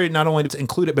the story, not only to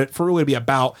include it, but for really to be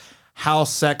about how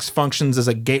sex functions as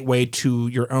a gateway to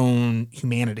your own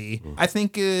humanity, I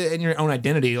think, and your own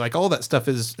identity, like all that stuff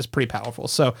is pretty powerful.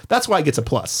 So that's why it gets a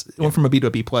plus. It went from a B to a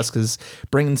B plus because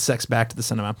bringing sex back to the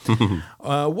cinema.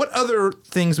 What other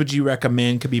things would you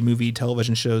recommend? Could be movie,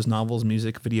 television shows, novels,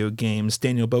 music, video games.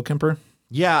 Daniel Bokemper?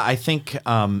 Yeah, I think,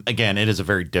 again, it is a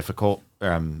very difficult,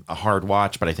 a hard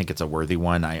watch, but I think it's a worthy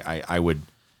one. I would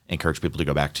encourage people to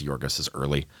go back to Yorgos'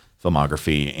 early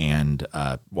filmography and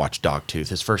watch Dogtooth,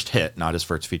 his first hit, not his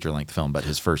first feature-length film, but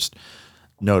his first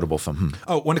notable film.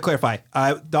 Oh, want to clarify.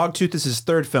 Dogtooth is his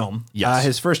third film. Yes.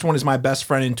 His first one is My Best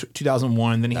Friend in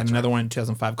 2001. Then he had another one in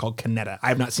 2005 called Canetta. I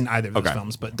have not seen either of those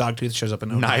films, but Dogtooth shows up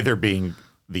in neither being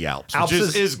The Alps, Alps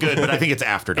which is good, but I think it's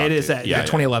after Dogtooth. It is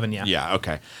 2011, yeah. Yeah,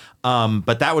 okay.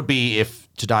 But that would be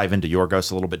to dive into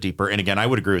Yorgos a little bit deeper. And again, I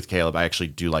would agree with Caleb. I actually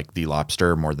do like The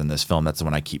Lobster more than this film. That's the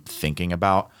one I keep thinking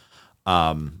about.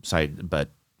 But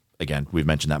again, we've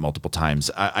mentioned that multiple times.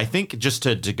 I think just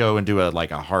to go and do a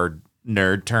hard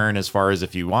nerd turn as far as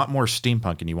if you want more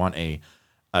steampunk and you want a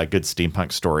good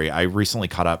steampunk story, I recently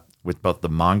caught up with both the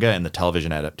manga and the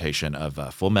television adaptation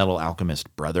of Full Metal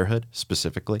Alchemist Brotherhood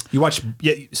specifically. You watch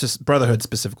it's just Brotherhood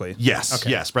specifically? Yes,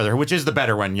 yes, Brotherhood, which is the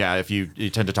better one. Yeah, if you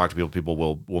tend to talk to people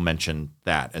will mention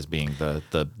that as being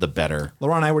the better.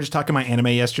 Laurent and I were just talking about anime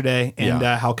yesterday and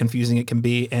how confusing it can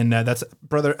be, and that's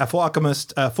Full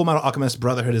Metal Alchemist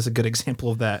Brotherhood is a good example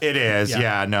of that. It is,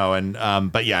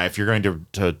 but yeah, if you're going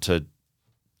to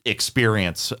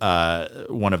experience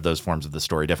one of those forms of the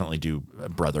story, definitely do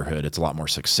Brotherhood. It's a lot more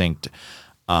succinct.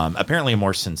 Apparently a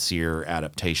more sincere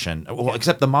adaptation. Well,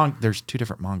 except there's two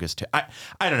different mangas too. I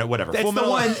don't know, whatever.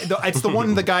 It's the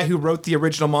one the guy who wrote the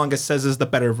original manga says is the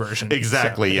better version.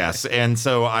 Exactly, yes. And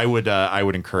so I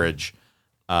would encourage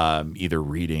either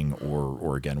reading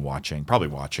or again probably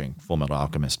watching Full Metal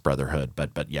Alchemist Brotherhood.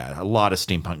 But yeah, a lot of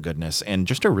steampunk goodness and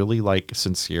just a really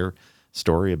sincere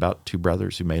story about two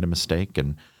brothers who made a mistake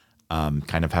and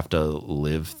kind of have to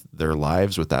live their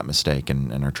lives with that mistake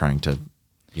and are trying to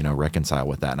reconcile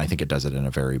with that. And I think it does it in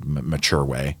a very mature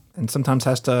way. And sometimes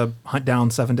has to hunt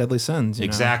down 7 deadly sins. You know?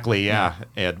 Exactly. Yeah.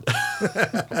 And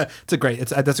That's a great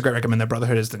recommend. That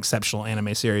Brotherhood is an exceptional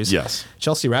anime series. Yes.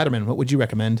 Chelsea Ratterman, what would you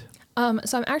recommend?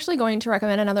 So I'm actually going to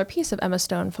recommend another piece of Emma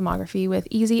Stone filmography with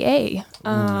Easy A.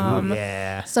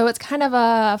 Yeah. So it's kind of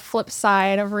a flip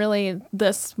side of really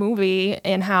this movie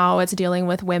and how it's dealing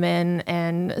with women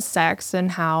and sex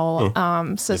and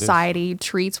how society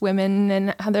treats women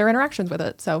and how their interactions with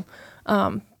it. So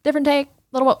different take,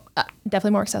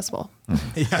 definitely more accessible.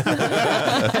 We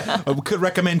could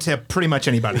recommend to pretty much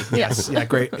anybody. Yes. Yeah,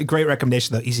 great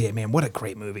recommendation though. Easy A, man, what a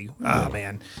great movie. Oh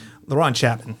man. LaRon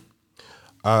Chapman.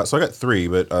 So I got 3,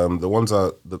 but the ones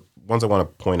I want to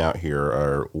point out here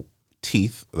are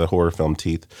Teeth, the horror film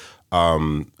Teeth,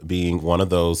 being one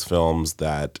of those films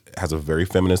that has a very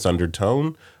feminist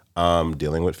undertone,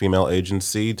 dealing with female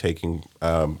agency, taking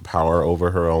power over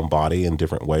her own body in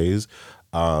different ways,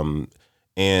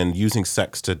 and using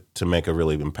sex to make a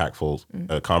really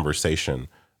impactful conversation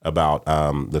about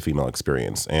the female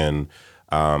experience. And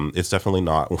it's definitely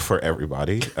not for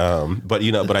everybody, but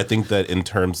I think that in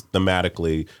terms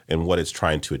thematically and what it's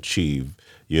trying to achieve,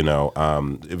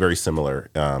 very similar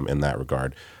in that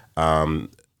regard.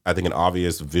 I think an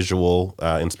obvious visual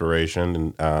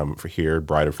inspiration for here,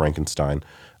 Bride of Frankenstein,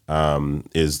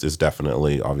 is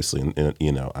definitely obviously in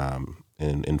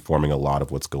informing a lot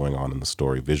of what's going on in the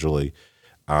story visually.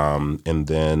 And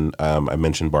then I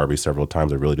mentioned Barbie several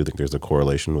times. I really do think there's a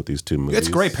correlation with these two movies. It's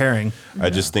a great pairing. I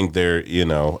just think they're,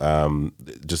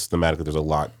 just thematically, there's a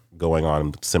lot going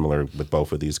on similar with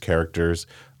both of these characters.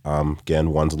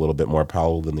 Again, one's a little bit more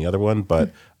powerful than the other one,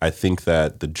 but I think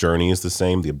that the journey is the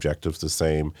same, the objective's the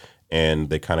same, and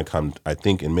they kind of come, I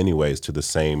think, in many ways to the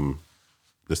same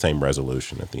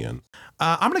resolution at the end.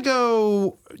 I'm going to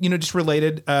go, just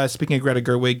related. Speaking of Greta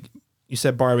Gerwig, you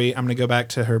said Barbie. I'm going to go back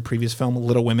to her previous film,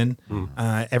 Little Women.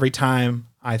 Every time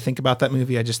I think about that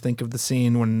movie, I just think of the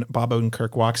scene when Bob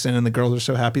Odenkirk walks in and the girls are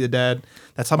so happy to dad.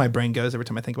 That's how my brain goes every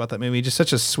time I think about that movie. Just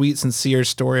such a sweet, sincere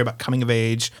story about coming of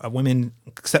age, a women,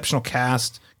 exceptional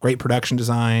cast, great production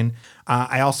design.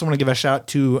 I also want to give a shout out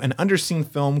to an underseen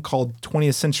film called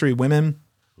 20th Century Women,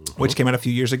 which came out a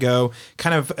few years ago.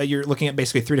 Kind of, you're looking at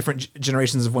basically 3 different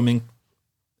generations of women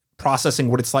processing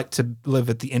what it's like to live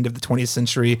at the end of the 20th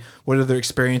century. What are their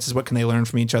experiences? What can they learn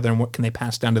from each other? And what can they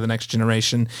pass down to the next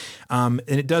generation? And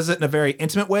it does it in a very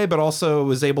intimate way, but also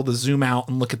was able to zoom out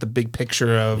and look at the big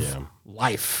picture of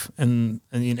life and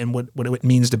what it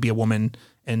means to be a woman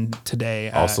in today.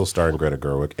 Also starring Greta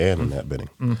Gerwig and Annette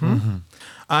Bening.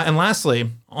 And lastly,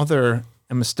 other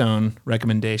Emma Stone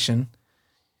recommendation.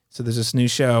 So there's this new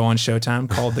show on Showtime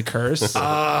called The Curse.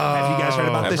 Have you guys heard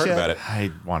about I've this heard yet? about it. I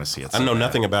want to see it. I know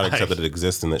nothing about it except that it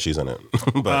exists and that she's in it.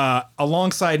 But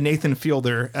Alongside Nathan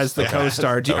Fielder as the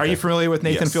co-star. Are you familiar with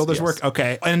Nathan Yes, Fielder's yes. work?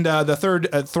 Okay. And the third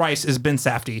thrice is Ben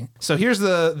Safdie. So here's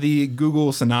the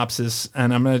Google synopsis,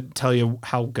 and I'm going to tell you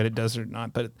how good it does or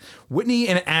not. But Whitney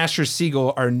and Asher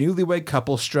Siegel are a newlywed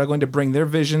couple struggling to bring their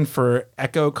vision for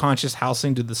eco-conscious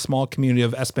housing to the small community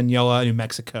of Española, New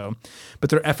Mexico.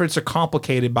 But their efforts are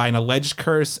complicated by an alleged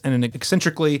curse and an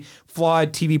eccentrically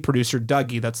flawed TV producer,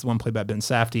 Dougie, that's the one played by Ben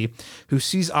Safdie, who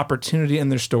sees opportunity in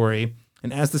their story.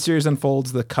 And as the series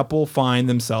unfolds, the couple find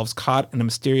themselves caught in a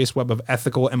mysterious web of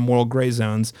ethical and moral gray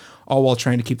zones, all while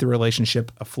trying to keep the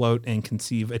relationship afloat and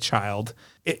conceive a child.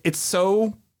 It's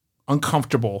so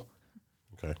uncomfortable.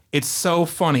 okay. It's so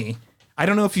funny. I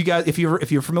don't know if you guys, if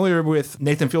you're familiar with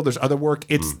Nathan Fielder's other work,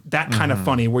 it's that kind of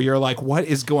funny where you're like, what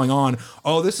is going on?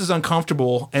 Oh, this is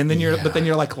uncomfortable. And then but then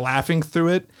you're like laughing through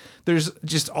it. There's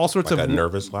just all sorts Like of a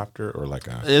nervous laughter or like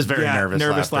a... It is very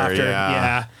nervous laughter.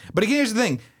 Yeah. But again, here's the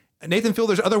thing. Nathan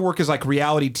Fielder's other work is like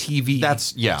reality TV.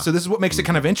 So this is what makes it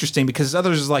kind of interesting because his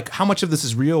others is like, how much of this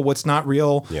is real? What's not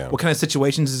real? Yeah. What kind of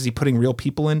situations is he putting real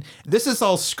people in? This is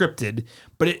all scripted,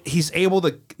 but he's able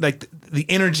to, like, the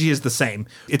energy is the same.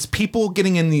 It's people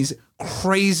getting in these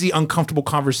crazy, uncomfortable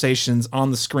conversations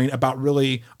on the screen about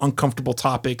really uncomfortable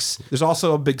topics. There's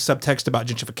also a big subtext about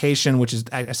gentrification, which is,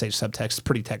 I say subtext,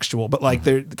 pretty textual, but like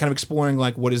they're kind of exploring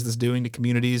like, what is this doing to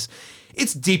communities?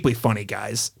 It's deeply funny,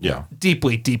 guys. Yeah.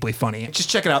 Deeply, deeply funny. Just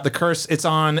check it out. The Curse, it's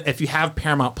on, if you have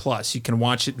Paramount Plus, you can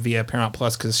watch it via Paramount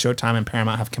Plus because Showtime and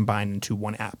Paramount have combined into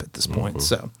one app at this point.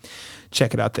 So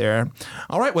check it out there.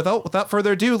 All right, without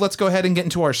further ado, let's go ahead and get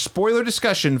into our spoiler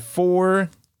discussion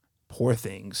for Poor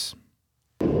Things.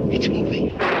 It's moving.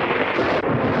 It's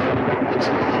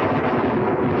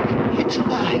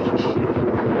alive. It's alive.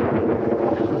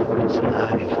 It's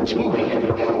alive. It's moving.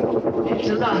 It's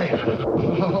alive.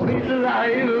 Oh, it's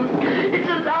alive. It's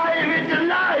alive. It's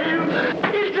alive.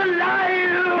 It's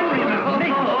alive.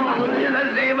 Oh,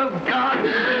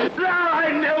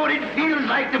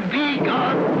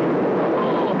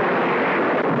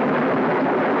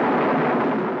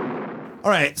 All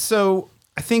right, so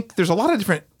I think there's a lot of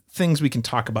different things we can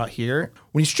talk about here.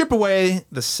 When you strip away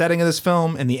the setting of this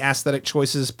film and the aesthetic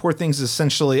choices, Poor Things is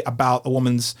essentially about a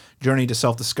woman's journey to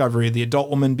self-discovery. The adult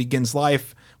woman begins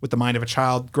life with the mind of a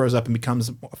child, grows up and becomes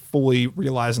a fully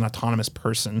realized and autonomous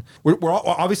person. We're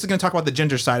obviously going to talk about the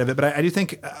gender side of it, but I do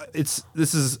think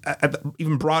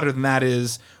even broader than that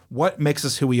is what makes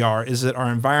us who we are. Is it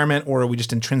our environment, or are we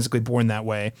just intrinsically born that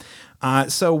way?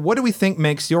 So what do we think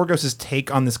makes Yorgos'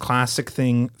 take on this classic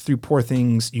thing through Poor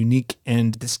Things unique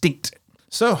and distinct?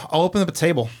 So I'll open up a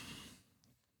table.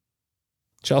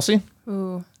 Chelsea?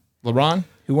 Ooh. LeBron?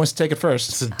 Who wants to take it first?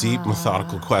 It's a deep,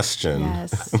 methodical question.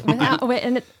 Yes.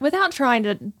 Without trying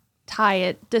to tie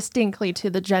it distinctly to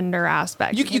the gender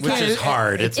aspect. You Which can- is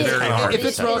hard. It's very hard If to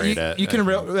it's real, separate it. you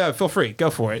can feel free. Go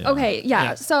for it. Okay, yeah.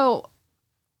 Yeah. So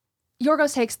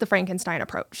Yorgos takes the Frankenstein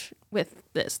approach with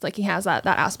this. Like, he has that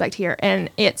aspect here. And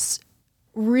it's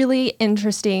really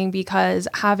interesting because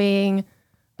having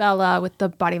Bella with the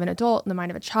body of an adult and the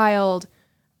mind of a child,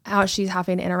 how she's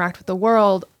having to interact with the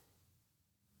world,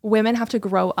 women have to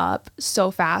grow up so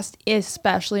fast,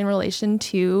 especially in relation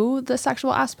to the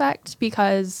sexual aspect,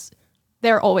 because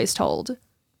they're always told,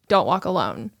 don't walk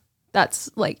alone. That's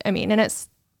like, I mean, and it's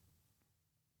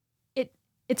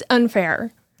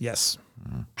unfair Yes.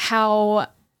 how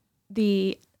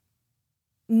the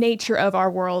nature of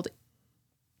our world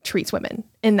treats women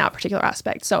in that particular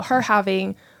aspect. So her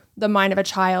having the mind of a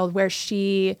child where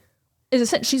she's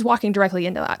walking directly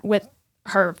into that with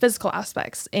her physical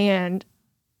aspects, and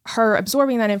her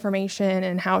absorbing that information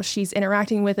and how she's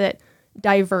interacting with it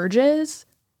diverges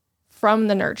from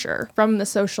the nurture, from the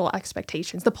social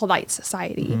expectations, the polite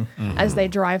society, as they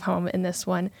drive home in this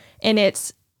one. And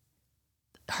it's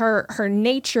her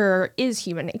nature is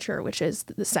human nature, which is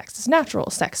the sex is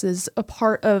natural. Sex is a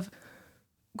part of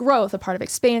growth, a part of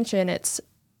expansion. It's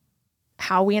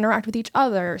how we interact with each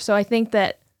other. So I think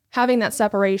that having that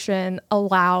separation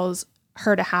allows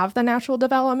her to have the natural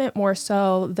development more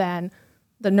so than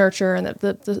the nurture and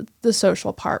the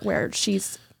social part where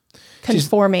she's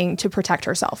conforming to protect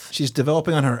herself. She's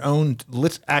developing on her own,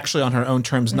 actually on her own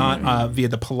terms, not via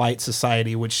the polite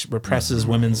society, which represses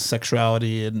women's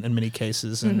sexuality in many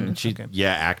cases. And She,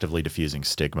 actively diffusing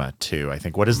stigma too. I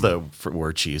think, what is the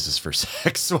word she uses for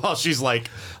sex while she's like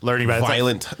learning about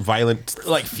it? Violent,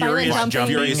 Like furious Violent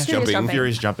jumping,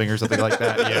 Furious jumping. or something like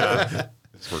that. Yeah,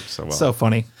 this works so well. so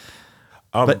funny.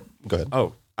 But go ahead.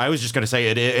 Oh, I was just going to say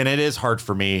it is hard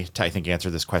for me to, I think, answer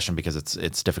this question because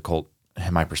it's difficult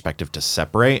in my perspective to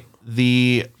separate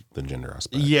the gender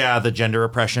aspect. Yeah, the gender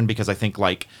oppression, because I think,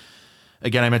 like,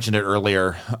 again, I mentioned it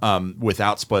earlier,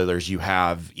 without spoilers, you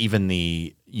have even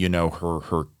the,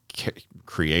 her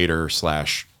creator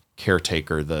 /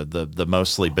 caretaker, the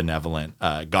mostly benevolent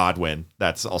Godwin,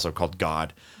 that's also called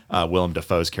God, Willem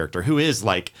Dafoe's character, who is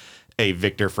like a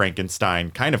Victor Frankenstein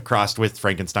kind of crossed with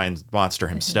Frankenstein's monster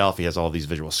himself. He has all these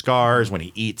visual scars. When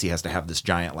he eats, he has to have this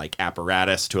giant like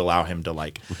apparatus to allow him to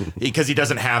like, because he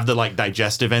doesn't have the like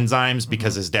digestive enzymes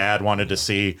because his dad wanted to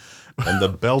see. And the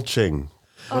belching.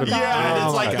 Oh, Yeah, and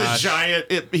it's like my the gosh.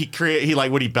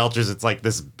 giant. When he belches, it's like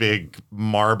this big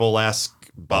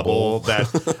marble-esque bubble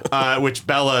that, which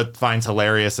Bella finds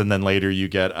hilarious, and then later you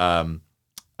get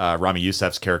Rami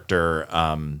Youssef's character,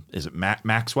 is it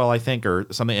Maxwell, I think, or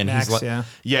something, and Max, he's like,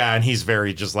 yeah. and he's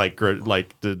very just like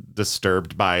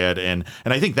disturbed by it, and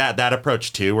I think that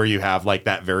approach too, where you have like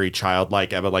that very childlike,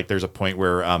 but like there's a point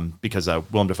where because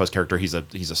Willem Dafoe's character, he's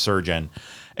a surgeon,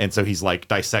 and so he's like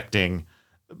dissecting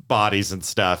bodies and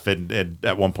stuff, and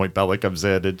at one point Bella comes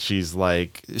in and she's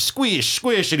like, squish,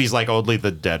 squish, and he's like, only the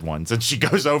dead ones, and she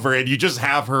goes over and you just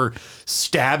have her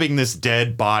stabbing this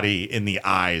dead body in the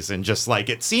eyes, and just like,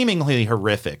 it's seemingly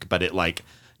horrific, but it like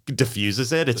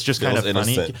diffuses it. It's just kind of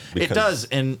funny. It because does,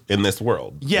 and in this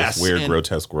world, Yes, this weird, and-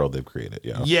 grotesque world they've created.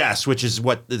 Yeah. yes, which is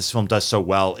what this film does so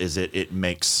well, is it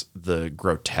makes the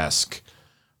grotesque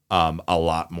a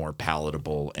lot more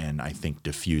palatable, and I think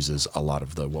diffuses a lot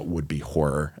of what would be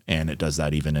horror, and it does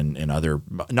that even in other,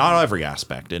 not every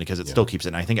aspect, and because it still keeps it,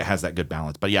 and I think it has that good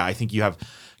balance. But yeah, I think you have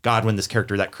Godwin, this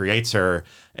character that creates her,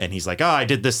 and he's like, oh, I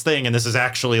did this thing, and this is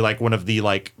actually like one of the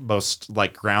like most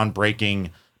like groundbreaking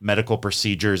medical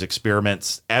procedures,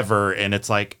 experiments ever, and it's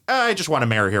like, I just want to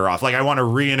marry her off. Like, I want to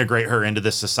reintegrate her into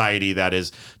this society that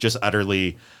is just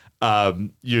utterly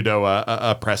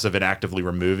oppressive and actively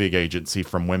removing agency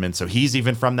from women. So he's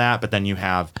even from that, but then you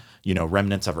have,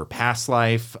 remnants of her past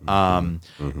life.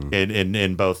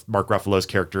 In both Mark Ruffalo's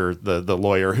character, the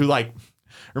lawyer, who like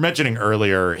we're mentioning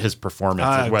earlier, his performance,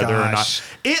 and whether or not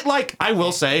it, like, I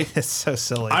will say, It's so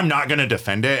silly. I'm not going to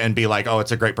defend it and be like, oh,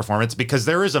 it's a great performance, because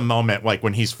there is a moment like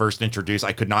when he's first introduced,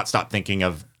 I could not stop thinking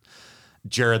of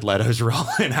Jared Leto's role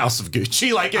in House of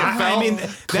Gucci. Like it felt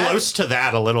close to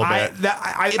that a little bit.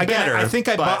 I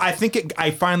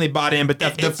finally bought in, but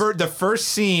the first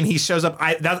scene he shows up,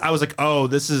 I was like, oh,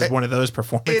 this is one of those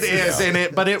performances. It is, and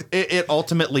it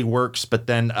ultimately works. But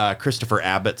then Christopher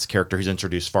Abbott's character, who's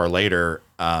introduced far later,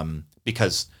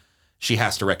 because she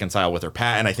has to reconcile with her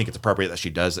past, and I think it's appropriate that she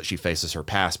does, that she faces her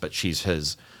past, but she's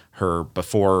her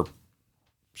before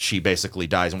she basically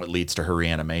dies, and what leads to her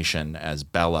reanimation as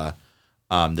Bella.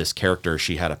 This character,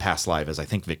 she had a past life as I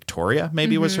think Victoria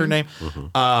maybe was her name,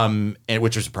 and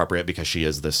which was appropriate because she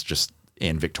is this just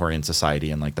in Victorian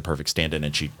society and like the perfect stand-in,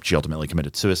 and she ultimately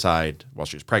committed suicide while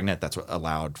she was pregnant. That's what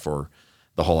allowed for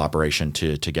the whole operation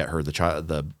to get her the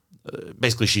child.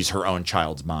 Basically she's her own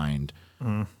child's mind,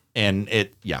 and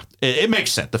it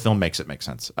makes sense. The film makes it make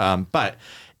sense, but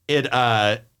it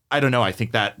I don't know. I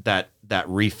think that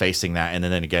refacing that, and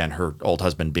then again, her old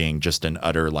husband being just an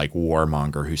utter like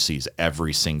warmonger who sees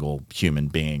every single human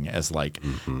being as like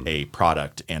a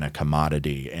product and a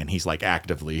commodity, and he's like I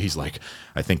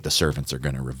think the servants are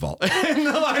going to revolt. And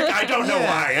like, I don't know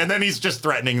why, and then he's just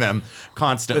threatening them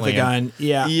constantly with a gun.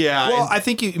 Yeah. Well, and I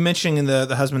think you mentioning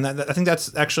the husband, that I think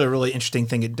that's actually a really interesting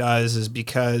thing it does, is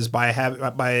because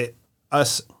by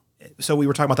us. So we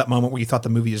were talking about that moment where you thought the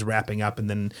movie is wrapping up, and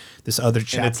then this other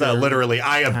chapter. And it's literally,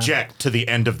 I object to the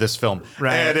end of this film.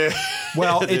 Right.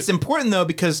 Well, it's important though,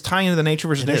 because tying into the nature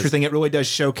versus nurture thing, it really does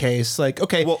showcase like,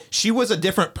 okay, well, she was a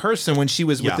different person when she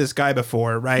was with this guy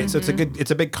before, right? So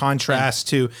it's a big contrast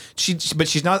to but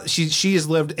she's not. She has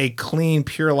lived a clean,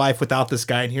 pure life without this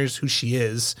guy, and here's who she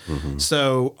is.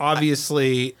 So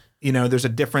obviously, there's a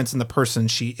difference in the person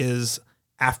she is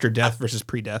after death versus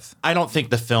pre-death. I don't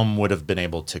think the film would have been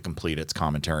able to complete its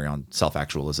commentary on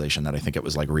self-actualization that I think it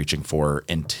was like reaching for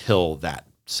until that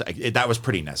was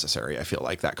pretty necessary. I feel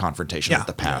like that confrontation with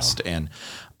the past, and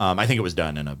I think it was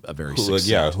done in a very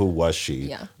succinct. Who was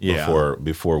she?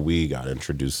 Before we got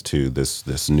introduced to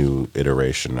this new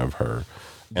iteration of her,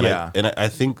 and I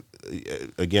think.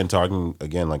 Again,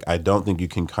 like I don't think you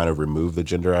can kind of remove the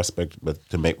gender aspect, but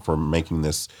making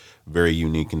this very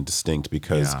unique and distinct,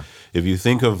 because if you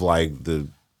think of like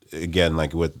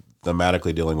with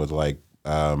thematically dealing with like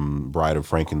Bride of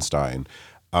Frankenstein,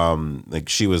 like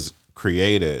she was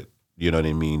created, you know what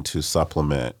I mean, to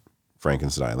supplement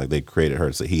Frankenstein. Like they created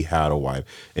her so he had a wife,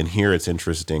 and here it's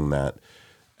interesting that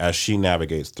as she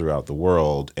navigates throughout the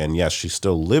world, and yes, she's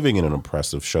still living in an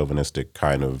oppressive, chauvinistic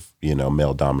kind of,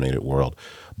 male-dominated world,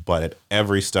 but at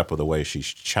every step of the way, she's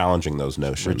challenging those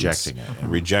notions.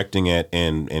 Rejecting it,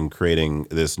 and creating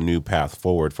this new path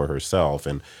forward for herself.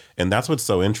 And that's what's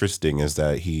so interesting, is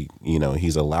that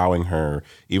he's allowing her,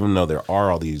 even though there are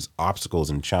all these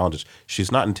obstacles and challenges,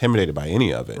 she's not intimidated by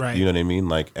any of it. Right. You know what I mean?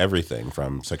 Like everything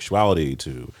from sexuality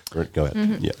to, go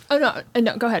ahead. Yeah. Oh no,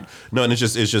 go ahead. No, and it's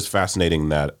just fascinating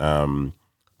that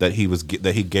that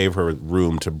he gave her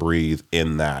room to breathe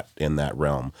in that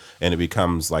realm, and it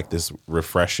becomes like this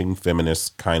refreshing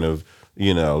feminist kind of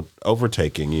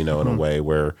overtaking in a way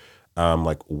where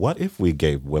like, what if we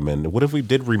gave women? What if we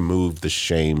did remove the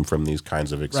shame from these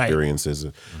kinds of experiences?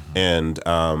 Right.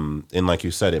 And like you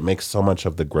said, it makes so much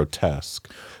of the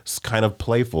grotesque. It's kind of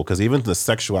playful, because even the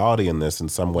sexuality in this, in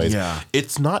some ways,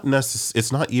 it's not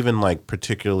it's not even like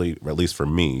particularly, or at least for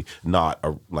me, not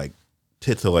like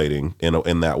titillating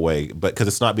in that way, but because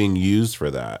it's not being used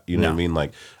for that, what I mean?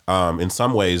 Like, in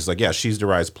some ways, like, she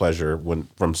derives pleasure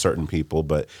from certain people,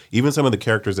 but even some of the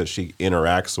characters that she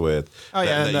interacts with,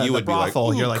 that you would be like,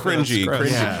 you're like,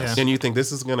 cringy, and you think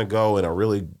this is going to go in a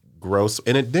really gross,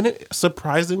 and it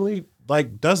surprisingly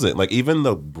like doesn't. Like, even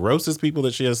the grossest people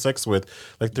that she has sex with,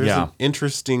 like, there's an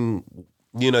interesting,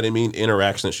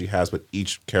 interaction that she has with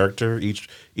each character,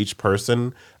 each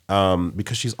person.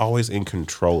 Because she's always in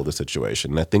control of the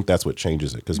situation. And I think that's what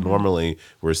changes it. Because normally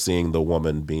we're seeing the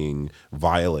woman being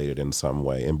violated in some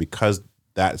way. And because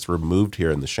that's removed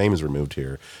here and the shame is removed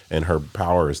here and her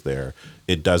power is there,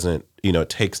 it doesn't, it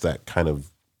takes that kind of,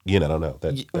 I don't know.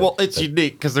 It's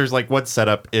unique because there's like what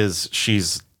setup is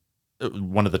she's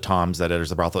one of the Toms that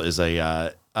enters the brothel is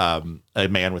a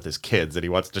man with his kids, and he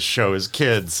wants to show his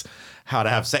kids how to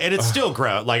have sex, and it's still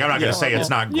gross. Like, I'm not going to say it's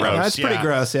not gross. Yeah, it's pretty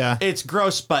gross. Yeah, it's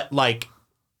gross, but like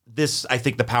this, I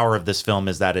think the power of this film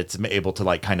is that it's able to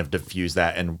like kind of diffuse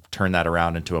that and turn that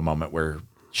around into a moment where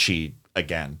she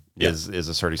again is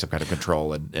asserting some kind of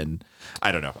control, and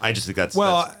I don't know. I just think that's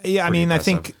I mean, impressive. I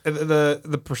think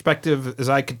the perspective, as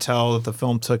I could tell, that the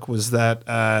film took was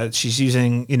that she's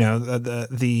using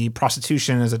the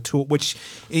prostitution as a tool, which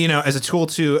as a tool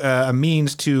to a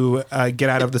means to get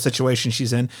out of the situation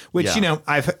she's in, which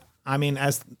I mean,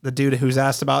 as the dude who's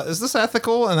asked about, is this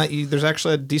ethical? And that there's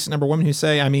actually a decent number of women who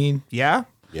say, I mean, yeah.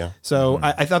 Yeah. So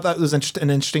I thought that was an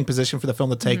interesting position for the film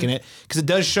to take in it, because it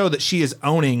does show that she is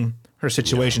owning her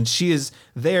situation. She is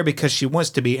there because she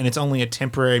wants to be, and it's only a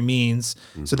temporary means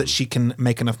so that she can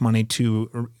make enough money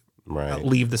to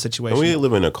leave the situation. And we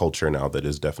live in a culture now that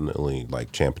is definitely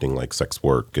like championing like sex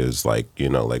work is like, you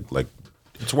know, like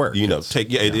It's work. You know,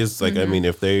 it is like I mean,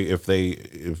 if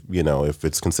you know, if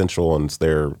it's consensual and it's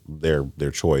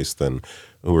their choice, then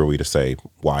who are we to say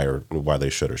why they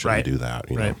should or shouldn't do that?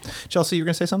 You know? Chelsea, you were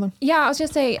gonna say something? Yeah, I was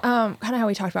gonna say kind of how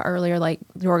we talked about earlier, like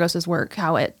Yorgos's work,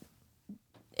 how it's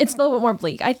a little bit more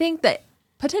bleak. I think that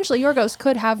potentially Yorgos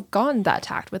could have gone that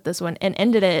tact with this one and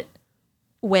ended it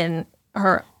when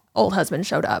her old husband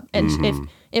showed up. And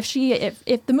if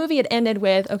the movie had ended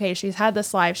with, okay, she's had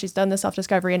this life, she's done this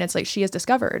self-discovery, and it's like she has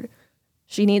discovered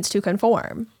she needs to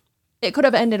conform. It could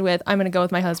have ended with, I'm going to go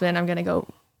with my husband, I'm going to go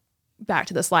back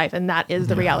to this life, and that is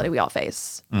the reality we all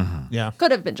face. Yeah.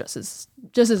 Could have been just as,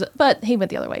 but he went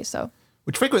the other way, so.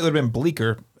 Which frequently would have been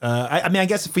bleaker. I mean, I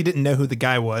guess if we didn't know who the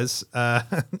guy was,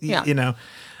 you know.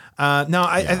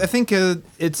 I think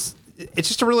it's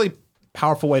just a really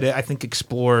powerful way to, I think,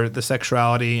 explore the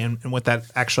sexuality and what that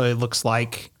actually looks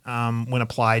like when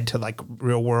applied to like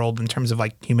real world in terms of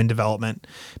like human development,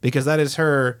 because that is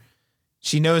her.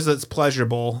 She knows that it's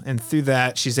pleasurable, and through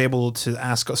that, she's able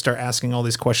to start asking all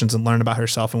these questions and learn about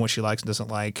herself and what she likes and doesn't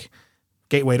like.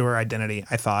 Gateway to her identity,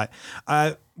 I thought.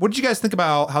 What did you guys think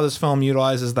about how this film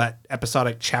utilizes that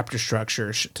episodic chapter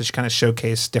structure to kind of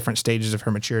showcase different stages of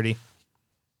her maturity?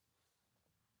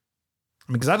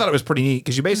 Because I thought it was pretty neat,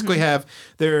 because you basically have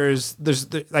there's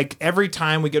like every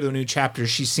time we go to a new chapter,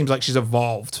 she seems like she's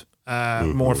evolved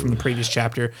more from the previous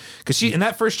chapter, because she in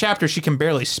that first chapter she can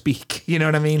barely speak. You know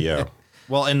what I mean? Yeah.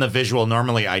 Well, in the visual,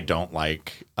 normally I don't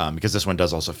like because this one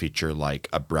does also feature like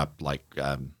abrupt like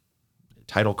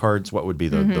title cards. What would be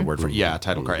the word for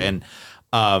title card? And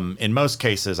in most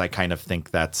cases, I kind of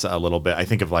think that's a little bit. I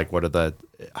think of like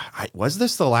was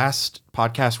this the last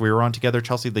podcast we were on together,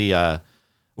 Chelsea?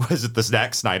 Was it the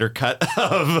Zack Snyder cut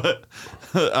of?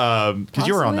 Because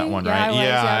you were on that one, Yeah,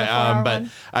 right? I was, but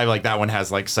I like that one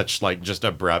has like such like just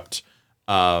abrupt,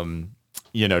 title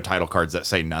cards that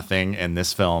say nothing. And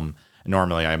this film,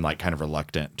 normally I'm like kind of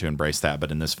reluctant to embrace that,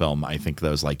 but in this film, I think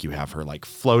those like you have her like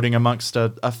floating amongst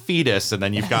a fetus, and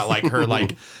then you've got like her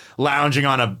like lounging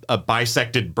on a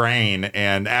bisected brain,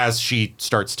 and as she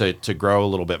starts to grow a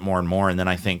little bit more and more, and then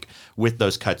I think with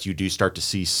those cuts you do start to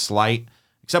see slight.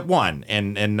 Except one,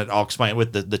 and I'll explain it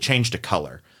with the change to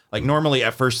color. Like normally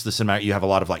at first the cinema, you have a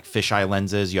lot of like fisheye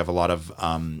lenses, you have a lot of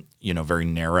very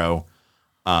narrow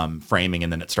framing,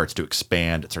 and then it starts to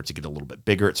expand, it starts to get a little bit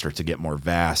bigger, it starts to get more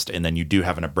vast, and then you do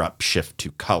have an abrupt shift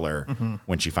to color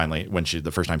when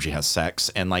the first time she has sex,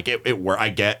 and like I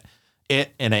get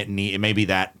it, and it maybe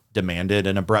that demanded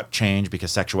an abrupt change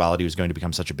because sexuality was going to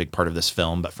become such a big part of this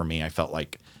film, but for me I felt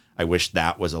like I wish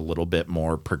that was a little bit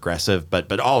more progressive,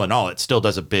 but all in all, it still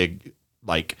does a big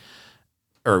not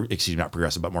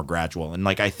progressive, but more gradual. And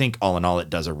like, I think all in all, it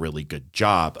does a really good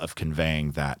job of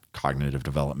conveying that cognitive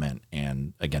development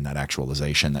and again, that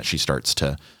actualization that she starts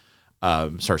to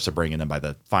bring. And then by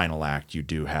the final act, you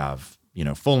do have,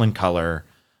 full in color,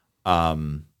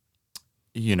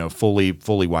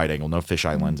 fully wide angle, no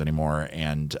fisheye lens anymore.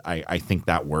 And I think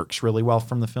that works really well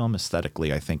from the film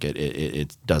aesthetically. I think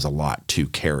it does a lot to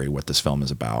carry what this film is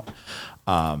about.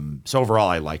 So overall,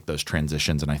 I like those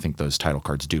transitions, and I think those title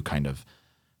cards do kind of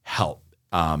help.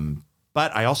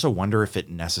 But I also wonder if it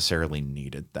necessarily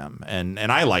needed them. And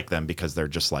I like them because they're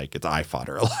just like, it's eye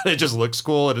fodder a lot. It just looks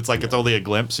cool, and it's like it's only a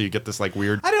glimpse, so you get this like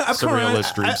weird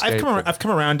surrealist dreamscape. I've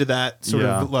come around to that sort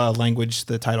of language,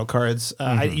 the title cards.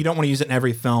 You don't want to use it in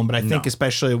every film, but I think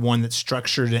especially one that's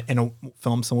structured in a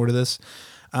film similar to this,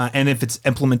 and if it's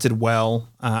implemented well,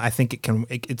 I think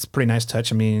it's a pretty nice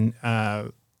touch. I mean,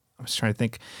 I was trying to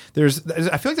think.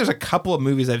 I feel like there's a couple of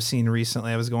movies I've seen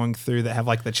recently I was going through that have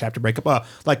like the chapter breakup.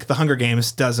 Like The Hunger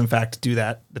Games does in fact do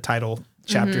that, the title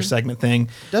chapter segment thing.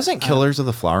 Doesn't Killers of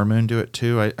the Flower Moon do it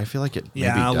too? I feel like it maybe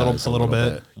does a little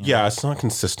bit. Yeah, it's not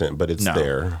consistent, but it's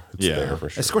there. It's there for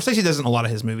sure. Scorsese does it in a lot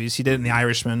of his movies. He did it in The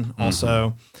Irishman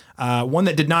also. One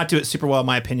that did not do it super well, in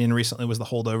my opinion, recently was The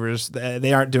Holdovers.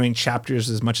 They aren't doing chapters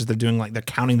as much as they're doing like they're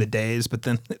counting the days, but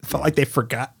then it felt like they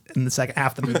forgot in the second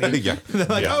half of the movie. They're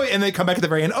like, and they come back at the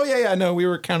very end. No, we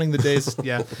were counting the days.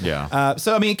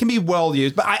 So I mean, it can be well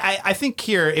used, but I think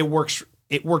here it works.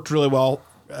 It worked really well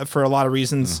for a lot of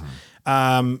reasons.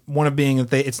 One of being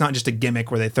that it's not just a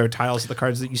gimmick where they throw tiles at the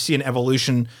cards, that you see an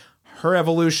evolution, her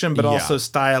evolution, but also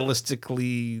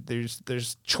stylistically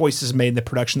there's choices made in the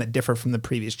production that differ from the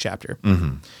previous chapter.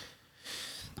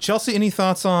 Chelsea, any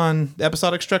thoughts on the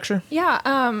episodic structure?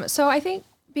 Yeah. So I think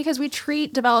because we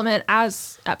treat development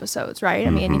as episodes, right? I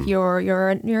mean, if you're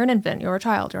an infant, you're a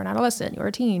child, you're an adolescent, you're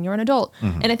a teen, you're an adult,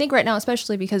 and I think right now,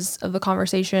 especially because of the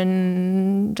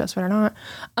conversation, just right or not,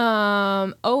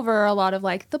 over a lot of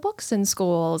like the books in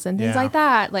schools and things like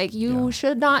that, like you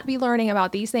should not be learning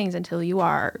about these things until you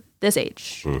are this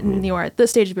age, and you are at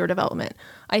this stage of your development.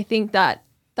 I think that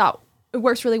it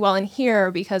works really well in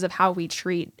here because of how we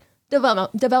treat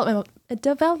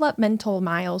developmental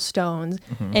milestones,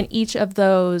 and each of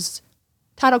those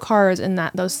title cards and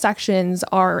those sections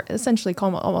are essentially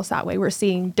almost that way. We're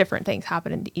seeing different things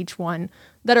happen in each one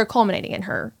that are culminating in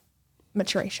her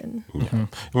maturation. And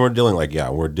we're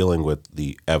dealing with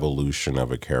the evolution of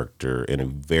a character in a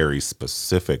very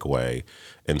specific way.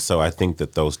 And so I think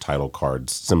that those title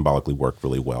cards symbolically work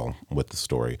really well with the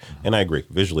story. And I agree,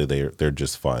 visually they're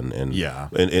just fun. And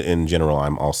in general,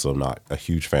 I'm also not a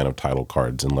huge fan of title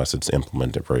cards unless it's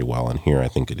implemented very well. And here I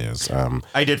think it is.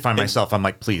 I did find myself, I'm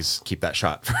like, please keep that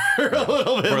shot for a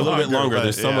little bit longer.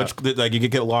 There's so much, like you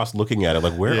could get lost looking at it.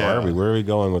 Like, where are we? Where are we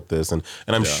going with this? And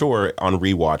I'm sure on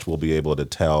rewatch we'll be able to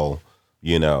tell,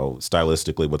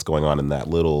 stylistically what's going on in that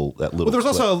little. Well, there's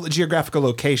also a geographical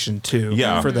location too.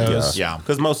 For those.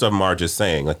 Because most of them are just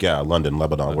saying like, London,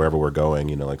 Lebanon, wherever we're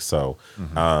going, like so.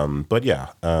 But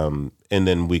and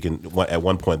then we can at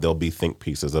one point there'll be think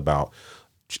pieces about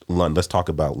London. Let's talk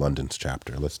about London's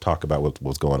chapter. Let's talk about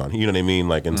what's going on. You know what I mean?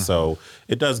 Like, and so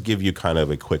it does give you kind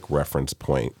of a quick reference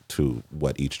point to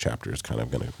what each chapter is kind of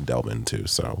going to delve into.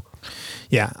 So,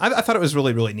 I thought it was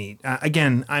really, really neat.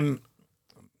 Again,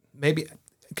 maybe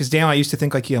because Dan, I used to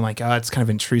think like you, I'm like, it's kind of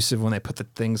intrusive when they put the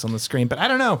things on the screen, but I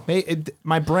don't know.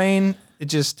 My brain,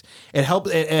 it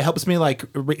helps me like,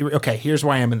 okay, here's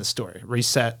where I am in the story.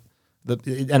 Reset. I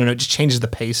don't know, it just changes the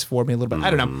pace for me a little bit.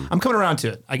 I don't know. I'm coming around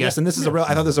to it, I guess. And this is I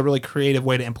thought this was a really creative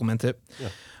way to implement it.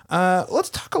 Let's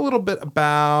talk a little bit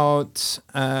about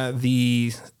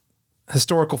the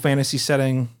historical fantasy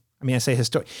setting. I mean, I say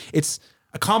it's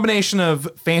a combination of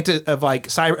not cyberpunk,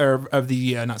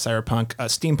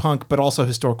 steampunk, but also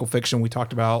historical fiction we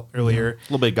talked about earlier. A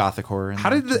little bit of gothic horror.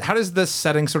 How does this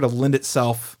setting sort of lend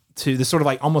itself to this sort of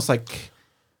like almost like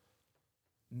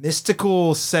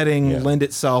mystical setting lend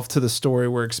itself to the story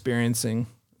we're experiencing?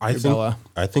 I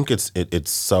think it's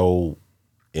so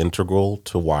integral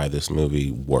to why this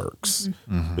movie works,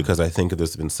 because I think if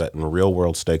this had been set in real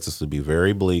world stakes, this would be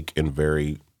very bleak and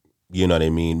very, you know what I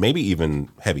mean, maybe even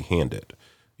heavy handed.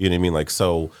 You know what I mean? Like,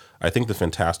 so I think the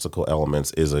fantastical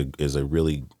elements is a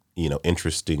really,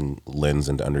 interesting lens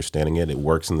into understanding it. It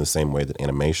works in the same way that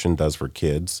animation does for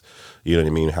kids. You know what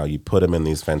I mean? How you put them in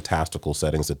these fantastical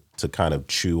settings to kind of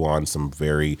chew on some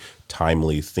very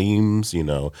timely themes,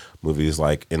 movies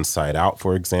like Inside Out,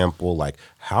 for example. Like,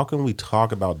 how can we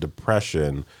talk about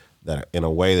depression that in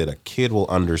a way that a kid will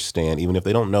understand, even if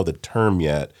they don't know the term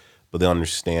yet, but they'll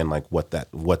understand like what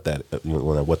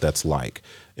that's like.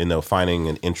 Finding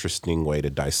an interesting way to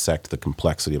dissect the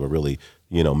complexity of a really,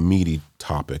 meaty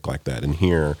topic like that. And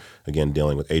here, again,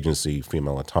 dealing with agency,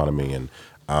 female autonomy, and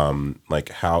like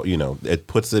how, it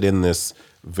puts it in this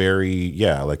very,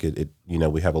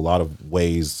 we have a lot of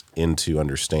ways into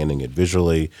understanding it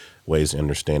visually, ways to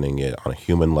understanding it on a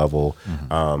human level.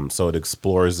 So it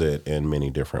explores it in many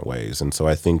different ways. And so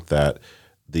I think that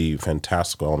the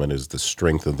fantastical element is the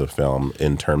strength of the film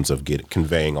in terms of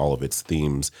conveying all of its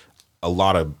themes, a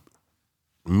lot of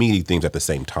meaty themes at the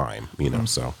same time,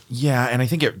 so. Yeah, and I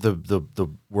think the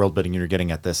world building you're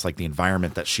getting at this, like the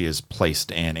environment that she is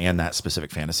placed in and that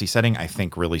specific fantasy setting, I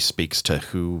think really speaks to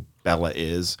who Bella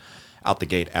is out the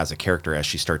gate as a character as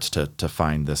she starts to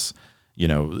find this,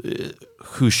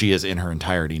 who she is in her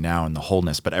entirety now and the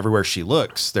wholeness. But everywhere she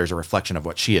looks, there's a reflection of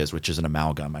what she is, which is an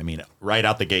amalgam. I mean, right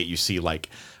out the gate, you see like,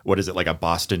 what is it, like a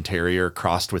Boston Terrier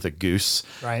crossed with a goose,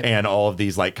 right? And all of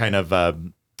these like kind of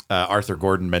Arthur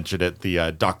Gordon mentioned it,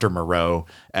 the Dr.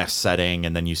 Moreau-esque setting,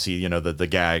 and then you see, the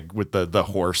gag with the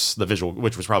horse, the visual,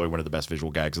 which was probably one of the best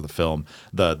visual gags of the film,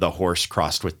 the horse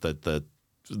crossed with the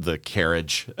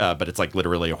carriage, but it's like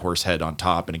literally a horse head on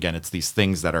top. And again, it's these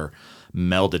things that are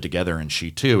melded together, and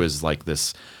she too is like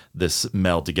this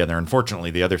meld together.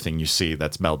 Unfortunately, the other thing you see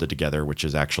that's melded together, which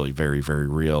is actually very, very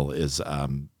real, is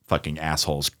fucking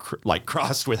assholes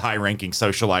crossed with high-ranking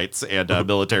socialites and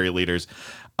military leaders.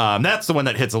 That's the one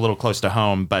that hits a little close to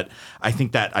home, but I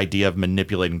think that idea of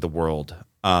manipulating the world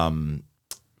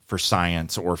for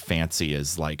science or fancy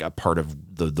is like a part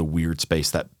of the weird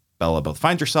space that Bella both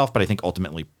finds herself, but I think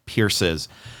ultimately pierces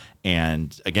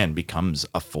and again becomes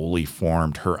a fully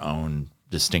formed, her own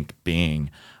distinct being,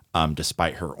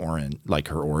 despite her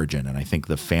origin. And I think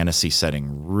the fantasy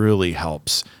setting really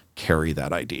helps carry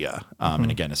that idea.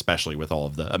 And again, especially with all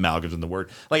of the amalgams in the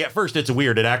word. Like at first it's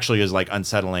weird. It actually is like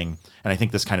unsettling. And I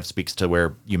think this kind of speaks to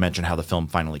where you mentioned how the film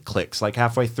finally clicks like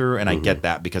halfway through. And I get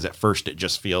that because at first it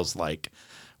just feels like,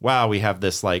 wow, we have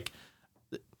this like,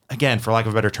 again, for lack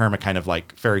of a better term, a kind of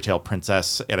like fairy tale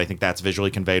princess. And I think that's visually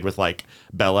conveyed with like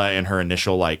Bella and her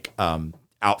initial like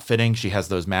outfitting. She has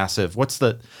those massive, what's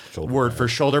the word for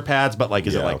shoulder pads? But like,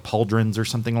 is it like pauldrons or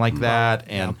something like that?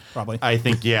 And probably. I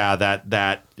think,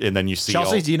 that, and then you see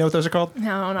Chelsea, do you know what those are called?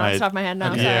 No, not off the top of my head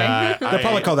now. Yeah, They're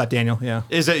probably called that, Daniel. Yeah.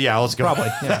 Is it? Yeah, let's go.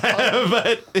 Probably. Yeah.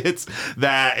 But it's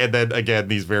that, and then again,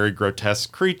 these very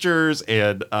grotesque creatures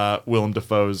and Willem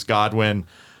Dafoe's Godwin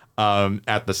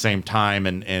at the same time,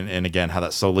 and again, how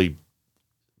that slowly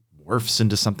morphs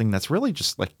into something that's really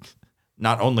just like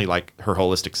not only like her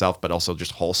holistic self, but also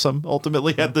just wholesome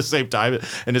ultimately at the same time.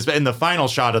 And it's in the final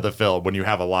shot of the film when you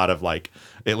have a lot of like,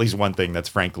 at least one thing that's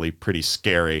frankly pretty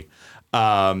scary,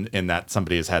 in that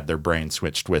somebody has had their brain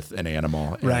switched with an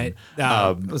animal. And, Right.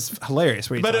 It was hilarious.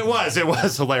 but it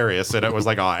was hilarious. And it was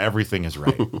like, oh, everything is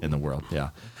right in the world. Yeah.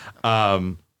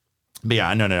 But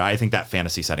yeah, no. I think that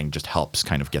fantasy setting just helps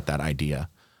kind of get that idea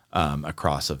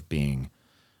across of being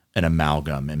an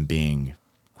amalgam and being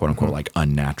quote unquote like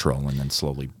unnatural, and then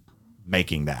slowly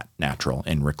making that natural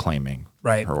and reclaiming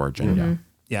Right. her origin. Yeah.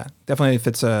 Yeah, definitely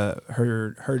fits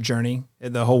her journey.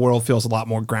 The whole world feels a lot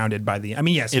more grounded by the. I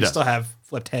mean, yes, we still have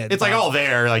flipped heads. It's like all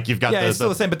there. Like you've got it's still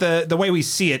the same, but the way we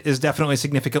see it is definitely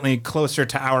significantly closer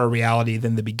to our reality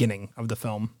than the beginning of the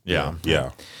film. Yeah.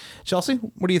 Chelsea,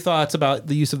 what are your thoughts about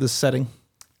the use of this setting?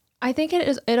 I think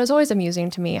it is always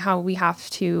amusing to me how we have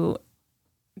to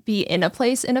be in a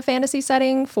place in a fantasy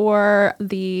setting for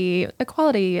the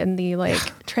equality and the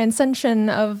like transcension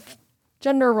of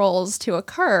gender roles to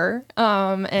occur.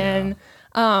 Yorgo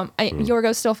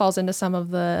still falls into some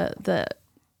of the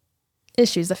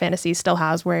issues the fantasy still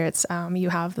has, where it's you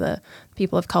have the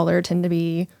people of color tend to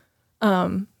be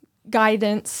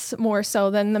guidance more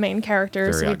so than the main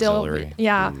characters. Very auxiliary.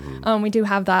 We do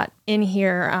have that in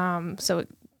here. So it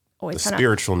always The kind of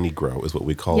spiritual Negro is what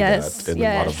we call Yes, that in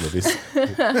a lot of movies.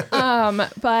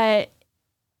 but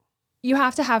you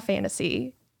have to have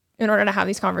fantasy in order to have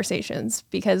these conversations,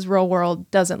 because real world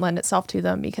doesn't lend itself to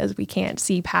them because we can't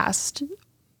see past.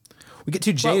 We get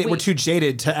too jaded. We're too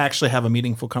jaded to actually have a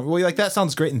meaningful conversation. Well, like that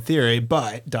sounds great in theory,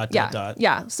 but ...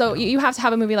 Yeah. So you have to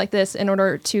have a movie like this in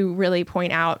order to really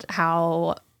point out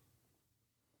how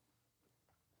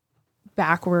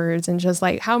backwards and just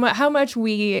like how much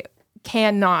we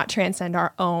cannot transcend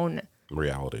our own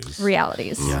realities.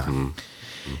 Yeah.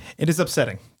 It is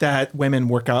upsetting that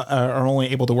women are only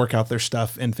able to work out their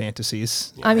stuff in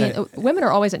fantasies. I mean, women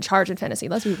are always in charge in fantasy.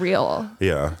 Let's be real.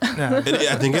 Yeah. I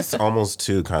think it's almost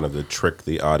to kind of to trick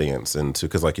the audience into,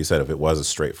 because like you said, if it was a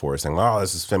straightforward thing, oh,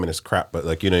 this is feminist crap, but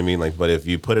like, you know what I mean? Like, but if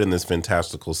you put it in this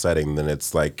fantastical setting, then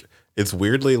it's like, it's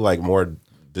weirdly like more,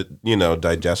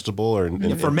 digestible or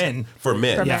For men. For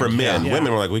men. Yeah.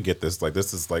 Women were like, we get this. Like,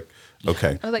 this is like,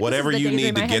 okay, I was like, whatever this is the you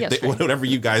daydream need to I had get there, yesterday. whatever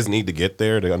you guys need to get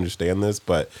there to understand this.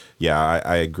 But yeah,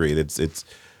 I agree. It's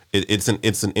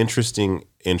an interesting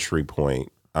entry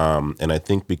point. And I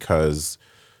think because,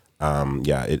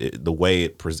 the way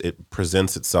it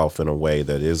presents itself in a way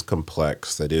that is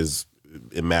complex, that is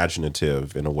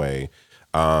imaginative in a way.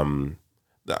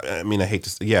 I mean, I hate to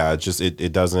say,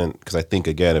 it doesn't, because I think,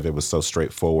 again, if it was so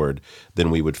straightforward, then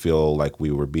we would feel like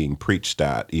we were being preached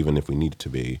at, even if we needed to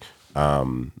be.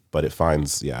 But it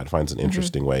finds an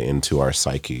interesting way into our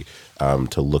psyche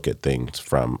to look at things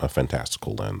from a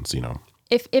fantastical lens,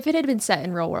 If it had been set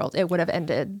in real world, it would have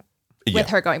ended with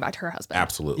her going back to her husband.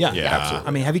 Absolutely. Yeah. Absolutely.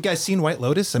 I mean, have you guys seen White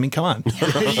Lotus? I mean, come on.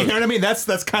 You know what I mean?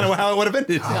 That's kind of how it would have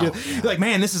ended. You're like,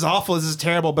 man, this is awful. This is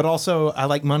terrible. But also, I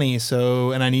like money,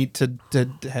 and I need to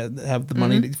have the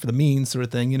money for the means, sort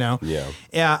of thing. Yeah.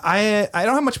 Yeah. I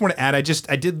don't have much more to add. I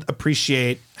did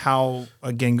appreciate how,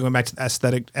 again, going back to the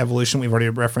aesthetic evolution, we've already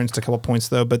referenced a couple points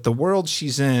though. But the world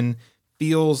she's in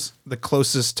feels the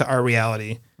closest to our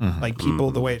reality. Like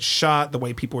people, the way it's shot, the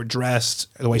way people are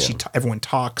dressed, the way everyone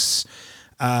talks,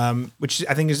 which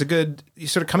I think is a good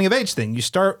sort of coming of age thing. You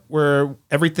start where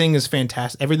everything is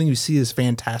fantastic. Everything you see is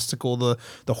fantastical.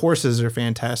 The horses are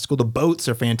fantastical. The boats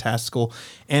are fantastical.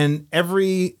 And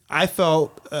I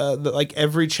felt that like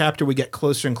every chapter we get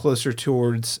closer and closer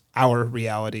towards our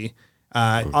reality.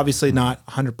 Obviously not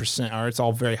 100%, or it's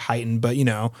all very heightened, but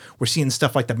we're seeing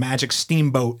stuff like the magic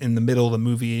steamboat in the middle of the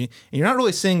movie, and you're not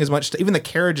really seeing as much. Even the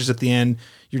carriages at the end,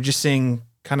 you're just seeing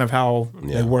kind of how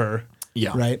they were.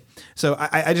 Yeah. Right. So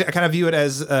I kind of view it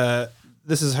as the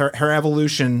this is her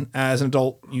evolution as an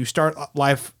adult. You start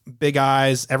life big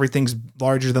eyes, everything's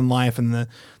larger than life, and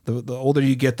the older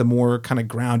you get, the more kind of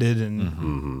grounded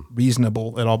and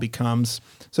reasonable it all becomes.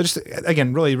 So just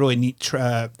again, really really neat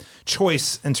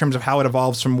choice in terms of how it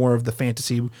evolves from more of the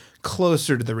fantasy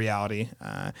closer to the reality.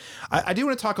 I do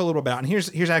want to talk a little about, and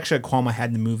here's actually a qualm I had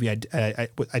in the movie.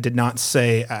 I did not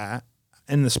say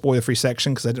in the spoiler-free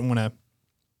section because I didn't want to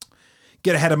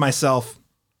get ahead of myself.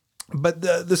 But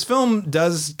this film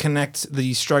does connect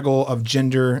the struggle of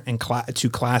gender and to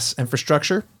class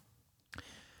infrastructure.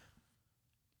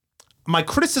 My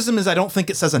criticism is I don't think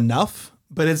it says enough,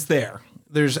 but it's there.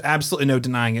 There's absolutely no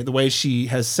denying it. The way she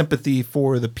has sympathy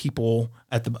for the people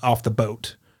off the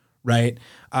boat, right?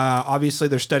 Obviously,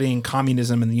 they're studying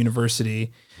communism in the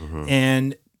university,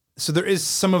 and so there is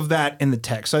some of that in the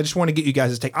text. So I just want to get you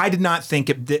guys' take. I did not think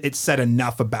it said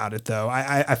enough about it, though.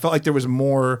 I felt like there was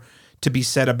more to be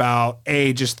said about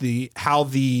just how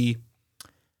the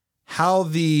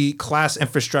class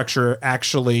infrastructure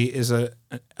actually is an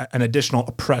additional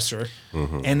oppressor.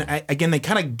 And again, they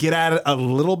kind of get at it a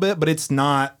little bit, but it's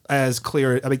not as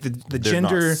clear. I mean, the They're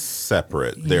gender not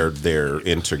separate. They're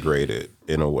integrated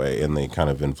in a way, and they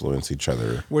kind of influence each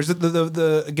other. Whereas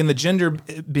the gender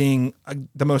being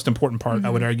the most important part, I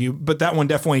would argue, but that one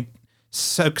definitely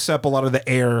soaks up a lot of the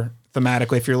air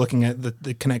thematically if you're looking at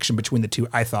the connection between the two,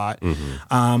 I thought.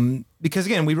 Because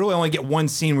again, we really only get one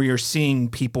scene where you're seeing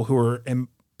people who are in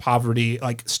poverty,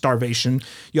 like starvation.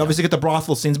 You obviously get the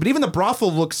brothel scenes, but even the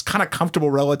brothel looks kind of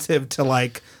comfortable relative to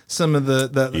like some of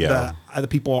the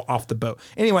people off the boat.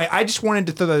 Anyway, I just wanted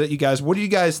to throw that at you guys. What do you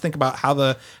guys think about how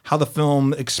the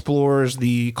film explores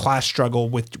the class struggle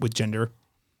with gender?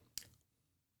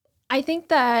 I think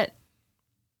that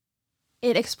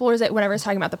it explores it whenever it's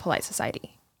talking about the polite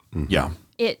society. Yeah.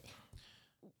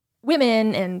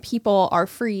 Women and people are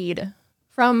freed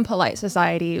from polite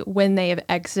society when they have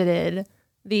exited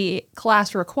the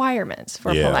class requirements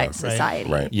for polite society.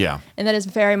 Right. Yeah. And that is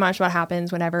very much what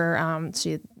happens whenever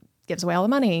she gives away all the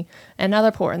money and now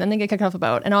they're poor and then they get kicked off the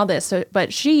boat and all this. So,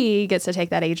 but she gets to take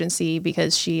that agency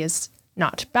because she is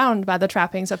not bound by the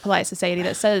trappings of polite society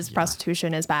that says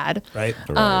prostitution is bad. Right.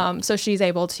 So she's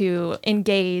able to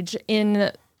engage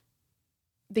in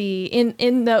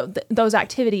those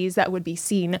activities that would be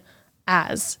seen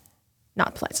as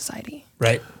not polite society.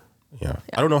 Right. Yeah.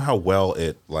 I don't know how well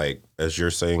it, like, as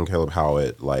you're saying, Caleb, how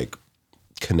it like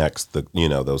connects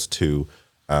those two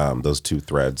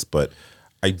threads. But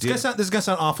I did. This is gonna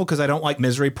sound awful because I don't like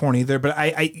misery porn either. But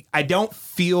I don't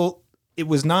feel it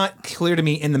was not clear to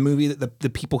me in the movie that the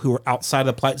people who were outside of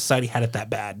the polite society had it that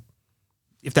bad.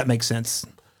 If that makes sense.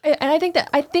 And I think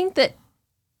that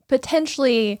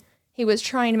potentially he was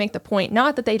trying to make the point,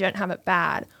 not that they didn't have it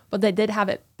bad, but they did have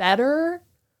it better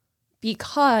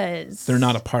because they're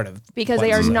not a part of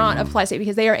they are not a polite society,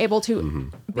 because they are able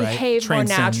to behave more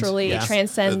naturally,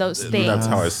 transcend those things. That's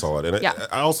how I saw it. And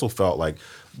I also felt like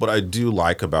what I do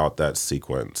like about that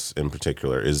sequence in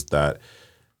particular is that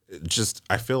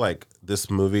I feel like this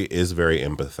movie is very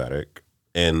empathetic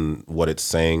in what it's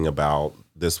saying about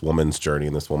this woman's journey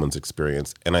and this woman's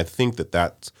experience. And I think that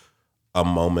that's a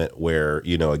moment where,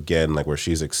 again, like where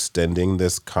she's extending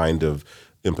this kind of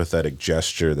empathetic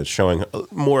gesture that's showing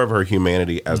more of her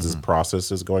humanity as this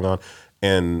process is going on.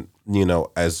 And,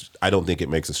 as I don't think it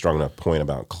makes a strong enough point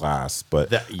about class,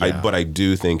 but I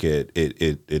do think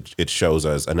it shows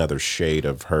us another shade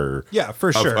of her. Yeah,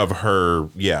 for sure. Of her,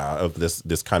 of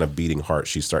this kind of beating heart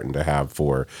she's starting to have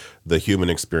for the human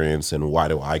experience and why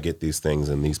do I get these things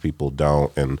and these people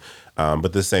don't. And,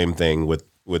 but the same thing with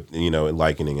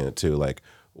likening it to like,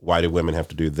 why do women have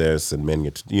to do this and men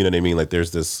get to, you know what I mean? Like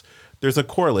there's a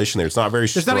correlation there. It's not very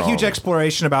strong. There's not a huge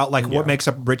exploration about like what makes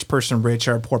a rich person rich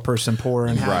or a poor person poor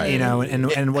and how,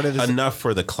 and what it is. Enough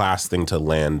for the class thing to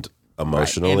land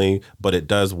emotionally, but it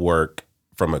does work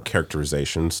from a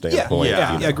characterization standpoint.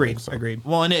 Agreed.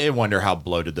 Well, and I wonder how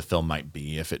bloated the film might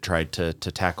be if it tried to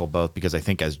tackle both, because I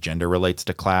think as gender relates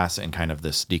to class and kind of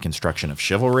this deconstruction of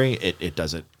chivalry, it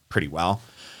does it pretty well.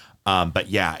 But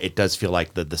yeah, it does feel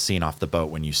like the scene off the boat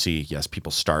when you see,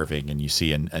 people starving and you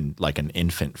see an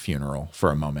infant funeral for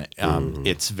a moment.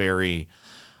 It's very,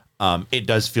 it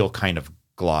does feel kind of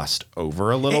glossed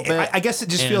over a little bit. I guess it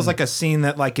just feels like a scene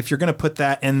that like, if you're going to put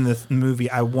that in the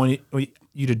movie, I want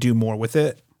you to do more with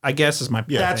it, I guess is my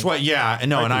That's what,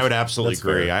 and I would absolutely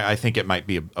agree. I think it might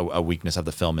be a weakness of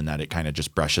the film in that it kind of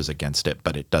just brushes against it,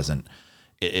 but it doesn't.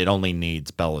 It only needs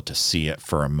Bella to see it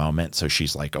for a moment, so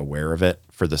she's like aware of it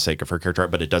for the sake of her character.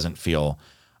 But it doesn't feel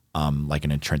like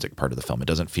an intrinsic part of the film. It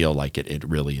doesn't feel like it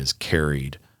really is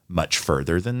carried much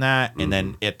further than that. And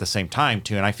then at the same time,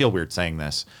 too, and I feel weird saying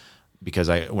this, because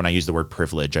when I use the word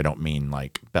privilege, I don't mean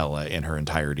like Bella in her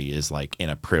entirety is like in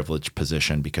a privileged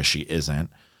position, because she isn't,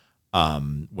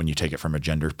 when you take it from a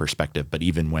gender perspective. But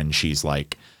even when she's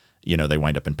like, you know, they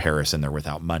wind up in Paris and they're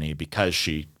without money because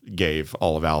she gave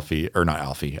all of Mark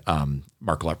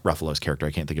Ruffalo's character,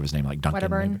 I can't think of his name, like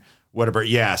Duncan. Wedderburn.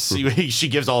 Yes. She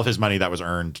gives all of his money that was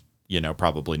earned, you know,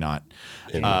 probably not.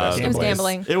 It was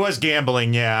gambling. It was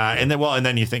gambling, yeah. And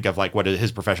then you think of like what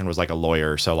his profession was, like a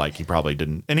lawyer. So like he probably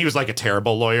didn't, and he was like a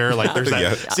terrible lawyer. Like there's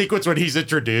that sequence when he's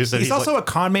introduced. And he's also a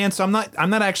con man. So I'm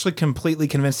not actually completely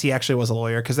convinced he actually was a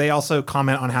lawyer, because they also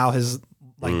comment on how his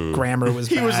grammar was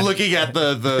bad. He was looking at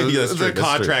the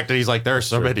contract and he's like, there are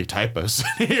so many typos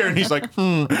here. And he's like,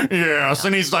 yes.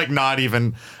 And he's like not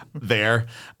even there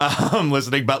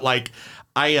listening. But like,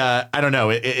 I don't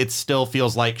know. It still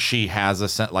feels like she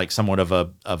has somewhat of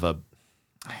a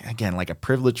again, like a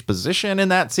privileged position in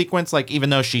that sequence. Like, even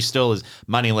though she still is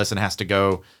moneyless and has to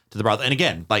go to the brothel. And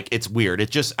again, like, it's weird.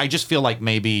 I just feel like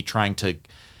maybe trying to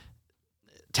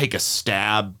take a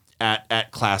stab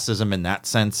at classism in that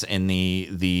sense, in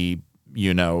the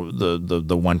you know, the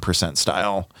 1%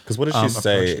 style. Because what did she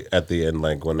say at the end?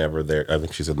 Like, whenever I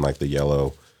think she's in like the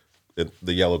yellow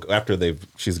after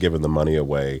she's given the money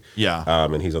away. Yeah.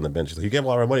 And he's on the bench. She's like, you gave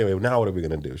all our money away. Now what are we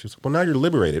going to do? She's like, well, now you're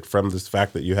liberated from this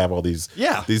fact that you have all these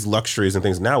luxuries and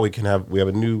things. Now we have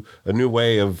a new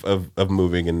way of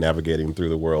moving and navigating through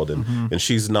the world. And and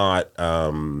she's not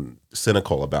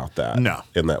cynical about that. No.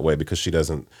 In that way, because she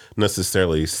doesn't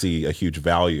necessarily see a huge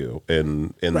value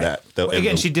in that.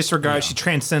 She disregards. She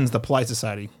transcends the polite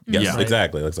society. Yes,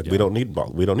 exactly. It's like we don't need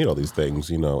all these things,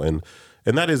 you know.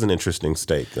 And that is an interesting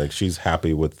stake. Like, she's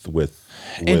happy with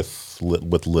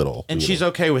little, and she's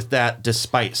okay with that,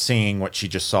 despite seeing what she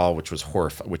just saw, which was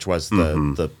which was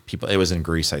the people. It was in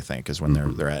Greece, I think, is when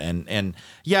they're at, and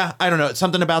yeah, I don't know.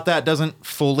 Something about that doesn't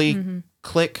fully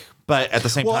click, but at the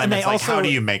same time, it's like, how do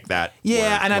you make that?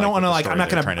 Yeah, work, and I don't want to I'm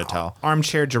not going to tell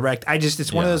armchair direct.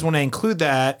 It's one of those when I include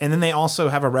that, and then they also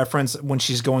have a reference when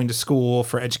she's going to school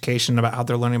for education about how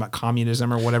they're learning about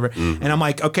communism or whatever, and I'm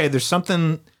like, okay, there's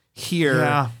something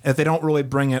here if they don't really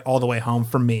bring it all the way home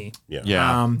for me.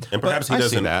 And perhaps he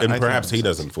doesn't. And perhaps he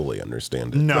doesn't fully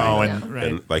understand it. No,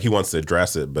 and like, he wants to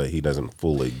address it, but he doesn't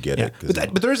fully get it.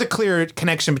 But there is a clear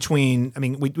connection between. I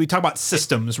mean, we talk about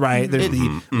systems, right? There's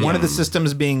one of the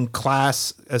systems being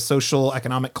class, a social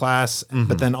economic class,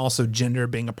 but then also gender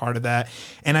being a part of that.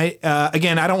 And I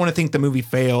don't want to think the movie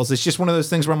fails. It's just one of those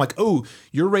things where I'm like, oh,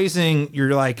 you're raising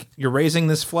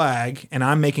this flag, and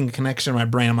I'm making a connection in my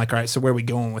brain. I'm like, all right, so where are we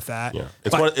going with that? Yeah,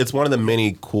 it's one of the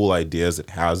many cool ideas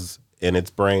it has in its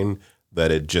brain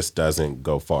that it just doesn't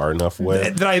go far enough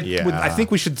with. I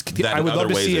think we should. I would love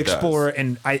to see explore,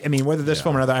 and I mean, whether this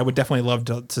film or another, I would definitely love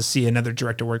to see another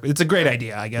director work. It's a great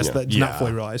idea, I guess, but it's not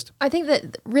fully realized. I think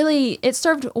that really it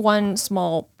served one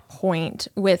small point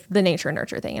with the nature and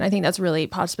nurture thing, and I think that's really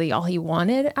possibly all he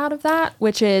wanted out of that,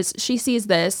 which is she sees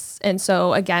this, and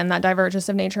so again, that divergence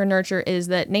of nature and nurture is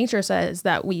that nature says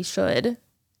that we should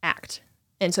act.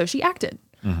 And so she acted.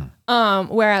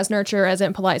 Whereas nurture, as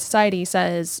in polite society,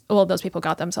 says, well, those people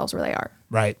got themselves where they are.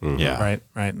 Right. Yeah.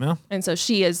 Right. Well. And so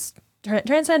she is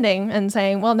transcending and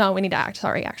saying, well, no, we need to act.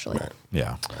 Sorry, actually. Right.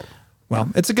 Yeah. Well,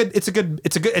 it's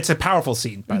a powerful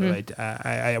scene, by the way.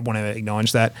 I want to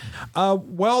acknowledge that.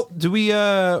 Well, do we,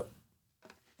 any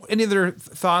other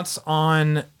thoughts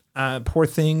on Poor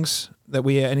Things that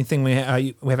anything we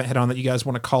haven't hit on that you guys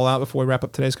want to call out before we wrap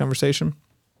up today's conversation?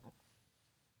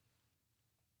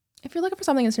 If you're looking for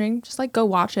something interesting, just like go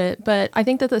watch it. But I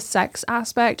think that the sex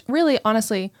aspect, really,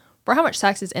 honestly, for how much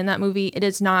sex is in that movie,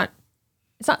 it's not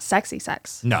sexy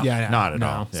sex. No, not at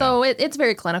all. So it's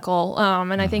very clinical.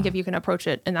 And I think if you can approach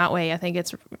it in that way, I think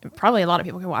it's probably a lot of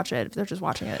people can watch it if they're just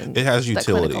watching it. It has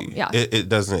utility. Yeah.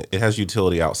 It has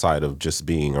utility outside of just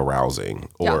being arousing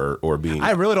or being.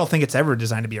 I really don't think it's ever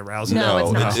designed to be arousing. No,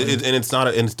 it's not. And it's not.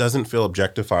 And it doesn't feel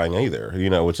objectifying either. You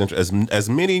know, which as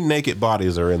many naked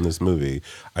bodies are in this movie,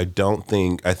 I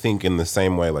think in the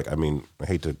same way. Like, I mean, I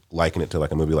hate to liken it to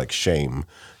like a movie like Shame.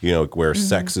 You know, where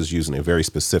sex is used in a very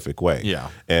specific way. Yeah.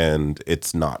 And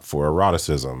it's not for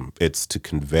eroticism. It's to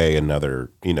convey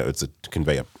another, you know, to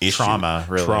convey a issue,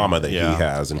 trauma that he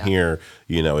has. And here,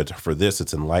 you know,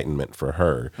 it's enlightenment for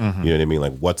her. You know what I mean?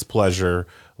 Like, what's pleasure?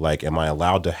 Like, am I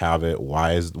allowed to have it?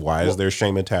 Why is there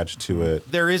shame attached to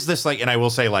it? There is this, like, and I will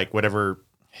say, like, whatever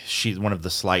one of the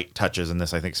slight touches, and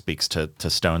this I think speaks to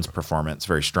Stone's performance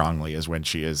very strongly, is when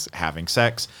she is having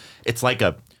sex. It's like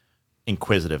a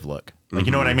inquisitive look. Like,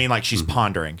 you know what I mean? Like, she's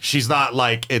pondering. She's not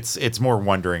like, it's more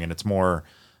wondering, and it's more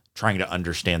trying to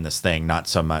understand this thing, not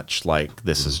so much like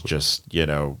this is just,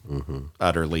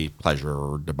 utterly pleasure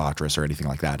or debaucherous or anything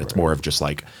like that. It's more of just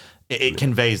like, it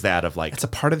conveys that of like, It's a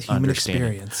part of the human understanding.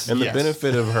 experience. And the Yes.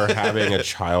 benefit of her having a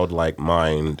childlike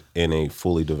mind in a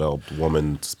fully developed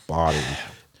woman's body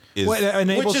is Well, it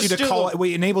enables Which you is to still-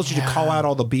 call out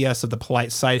all the BS of the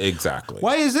polite side. exactly.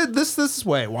 Why is it this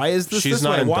way? Why is this She's this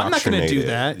not way? Well, I'm not going to do indoctrinated.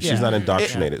 that. She's not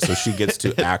indoctrinated, so she gets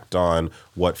to act on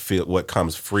what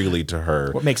comes freely to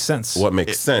her. What makes sense? What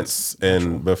makes sense,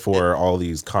 and before all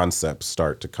these concepts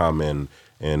start to come in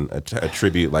and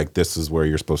attribute like this is where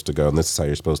you're supposed to go, and this is how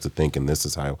you're supposed to think, and this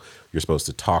is how you're supposed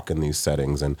to talk in these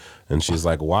settings, and she's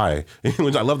like, why?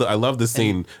 Which I love the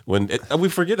scene when we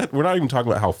forget that we're not even talking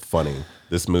about how funny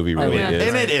this movie really yeah. is.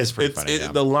 And it is pretty funny.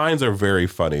 Yeah. The lines are very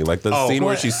funny. Like the scene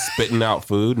where she's spitting out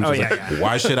food and she's like,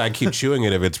 why should I keep chewing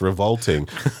it if it's revolting?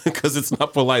 Because it's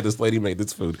not polite. This lady made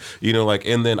this food.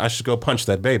 And then I should go punch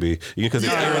that baby because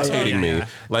it's irritating me.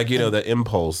 Like, the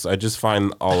impulse. I just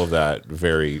find all of that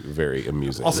very, very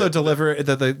amusing. Also, deliver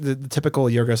the typical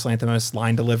Yorgos Lanthimos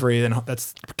line delivery, and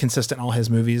that's consistent in all his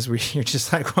movies. Where you're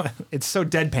just like, what? It's so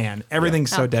deadpan.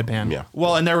 Everything's so deadpan. Yeah.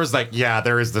 Well, and there was like,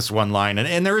 there is this one line,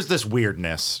 and there is this weirdness,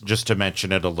 just to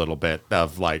mention it a little bit,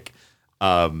 of like,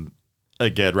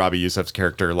 again, Robbie Youssef's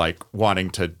character, like wanting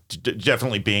to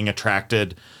definitely being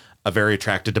very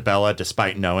attracted to Bella,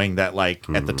 despite knowing that like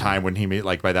at the time when he made,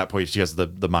 like by that point, she has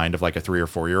the mind of like a 3 or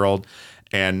 4 year old.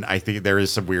 And I think there is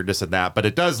some weirdness in that, but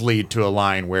it does lead to a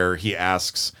line where he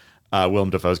asks Willem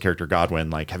Dafoe's character Godwin,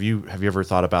 like, have you ever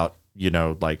thought about,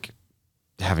 like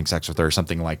having sex with her or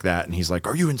something like that? And he's like,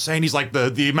 are you insane? He's like,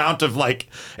 the amount of like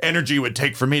energy it would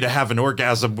take for me to have an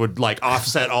orgasm would like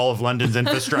offset all of London's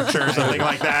infrastructure or something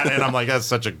like that. And I'm like, that's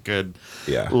such a good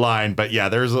line. But yeah,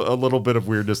 there's a little bit of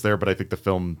weirdness there, but I think the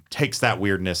film takes that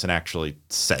weirdness and actually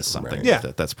says something with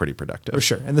it. That's pretty productive. For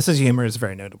sure. And the sense of humor is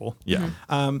very notable. Yeah.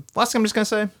 Last thing I'm just going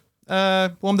to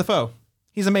say, Willem Dafoe.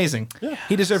 He's amazing. Yeah.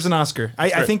 He deserves an Oscar.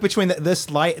 I think between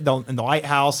this light and the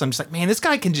Lighthouse, I'm just like, man, this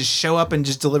guy can just show up and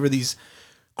just deliver these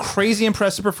crazy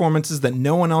impressive performances that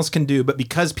no one else can do, but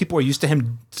because people are used to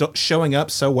him showing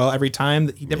up so well every time,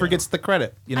 that he never gets the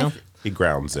credit, he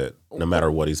grounds it no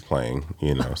matter what he's playing,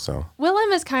 so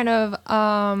Willem is kind of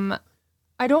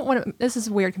I don't want to. This is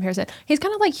a weird comparison. He's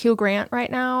kind of like Hugh Grant right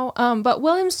now, but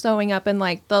William's showing up in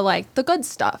the good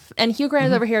stuff, and Hugh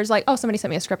Grant over here is like, oh, somebody sent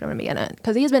me a script, I'm gonna be in it,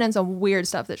 because he's been in some weird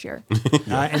stuff this year.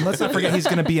 And let's not forget he's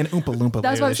going to be an Oompa Loompa.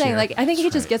 That's later what I'm this saying. year. Like, I think he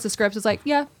just gets the script. It's like,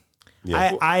 yeah.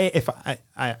 I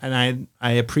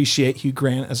appreciate Hugh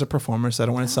Grant as a performer, so I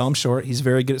don't want to sell him short. He's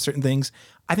very good at certain things.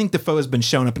 I think Defoe has been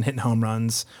showing up and hitting home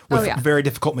runs with very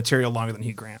difficult material longer than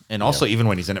Hugh Grant. And also even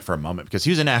when he's in it for a moment, because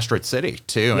he was in Asteroid City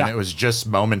too, and it was just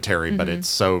momentary, but it's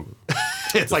so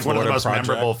it's like one of the most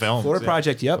memorable films. Florida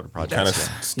Project, yep. Kind of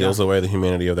steals away the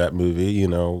humanity of that movie,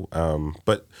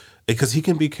 but because he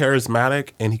can be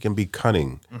charismatic and he can be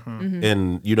cunning,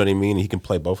 and you know what I mean. He can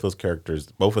play both of those characters,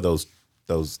 both of those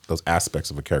aspects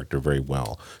of a character very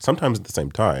well. Sometimes at the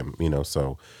same time,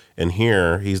 So, and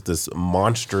here he's this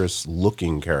monstrous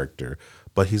looking character,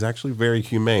 but he's actually very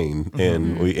humane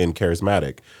and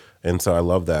charismatic, and so I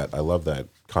love that. I love that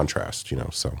contrast,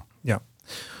 So yeah.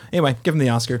 Anyway, give him the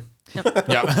Oscar.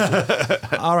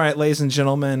 All right, ladies and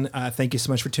gentlemen, thank you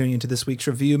so much for tuning into this week's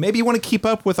review. Maybe you want to keep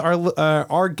up with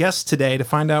our guests today to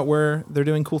find out where they're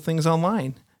doing cool things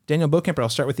online. Daniel Bokemper, I'll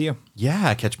start with you.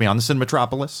 Yeah, catch me on the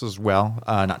Cinematropolis as well.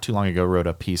 Not too long ago, wrote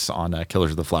a piece on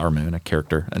Killers of the Flower Moon, a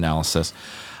character analysis.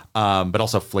 But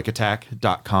also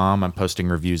flickattack.com. I'm posting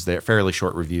reviews there, fairly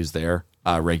short reviews there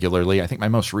regularly. I think my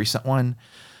most recent one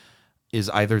is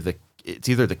either the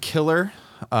Killer,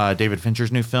 David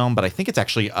Fincher's new film, but I think it's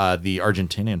actually the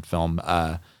Argentinian film.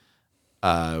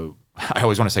 I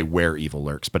always want to say Where Evil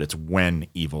Lurks, but it's When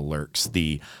Evil Lurks,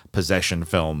 the possession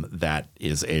film that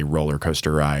is a roller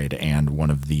coaster ride and one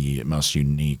of the most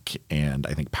unique and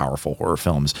I think powerful horror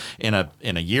films in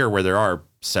a year where there are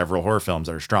several horror films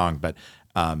that are strong, but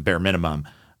bare minimum,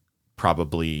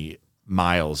 probably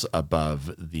miles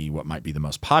above what might be the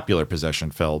most popular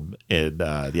possession film in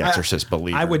The Exorcist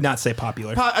Believer. I would not say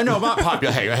popular. No, not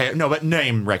popular. hey, no, but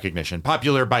name recognition.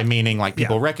 Popular by meaning like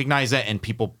people recognize it, and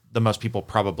the most people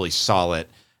probably saw it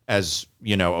as,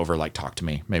 over like Talk to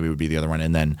Me, maybe would be the other one.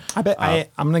 And then I bet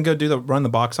I'm going to go run the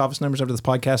box office numbers after this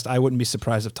podcast. I wouldn't be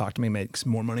surprised if Talk to Me makes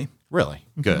more money. Really?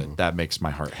 Good. That makes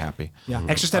my heart happy. Yeah.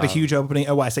 Exorcist had a huge opening.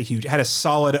 Oh, I say huge. It had a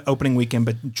solid opening weekend,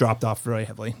 but dropped off very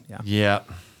heavily. Yeah. Yeah.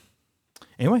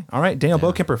 Anyway, all right. Daniel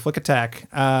Bokemper, Flick Attack,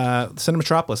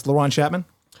 Cinematropolis, LaRon Chapman.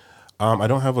 I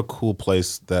don't have a cool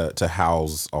place to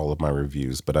house all of my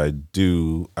reviews, but I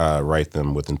do write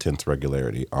them with intense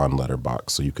regularity on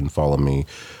Letterboxd. So you can follow me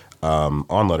on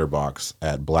Letterboxd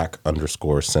at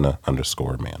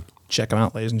black_Cinna_man. Check them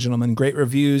out, ladies and gentlemen. Great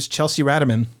reviews. Chelsea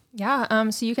Radaman. Yeah.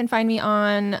 So you can find me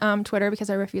on Twitter because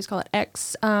I refuse to call it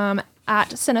X at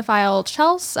Cinephile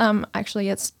Chels. Actually,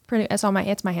 it's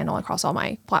my handle across all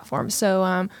my platforms.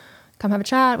 So come have a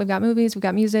chat. We've got movies, we've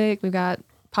got music, we've got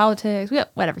politics, we got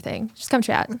everything. Just come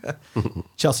chat.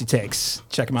 Chelsea Takes.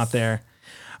 Check them out there.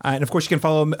 And of course, you can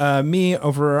follow me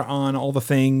over on all the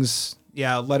things.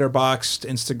 Yeah, Letterboxd,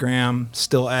 Instagram,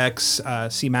 Still X,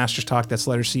 C Masters Talk. That's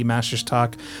letter C Masters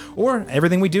Talk, or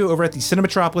everything we do over at the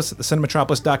Cinematropolis at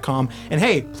thecinematropolis.com. And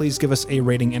hey, please give us a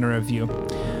rating and a review.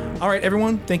 All right,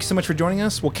 everyone, thank you so much for joining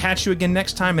us. We'll catch you again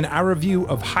next time in our review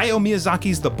of Hayao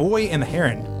Miyazaki's The Boy and the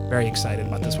Heron. Very excited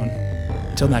about this one.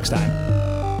 Until next time.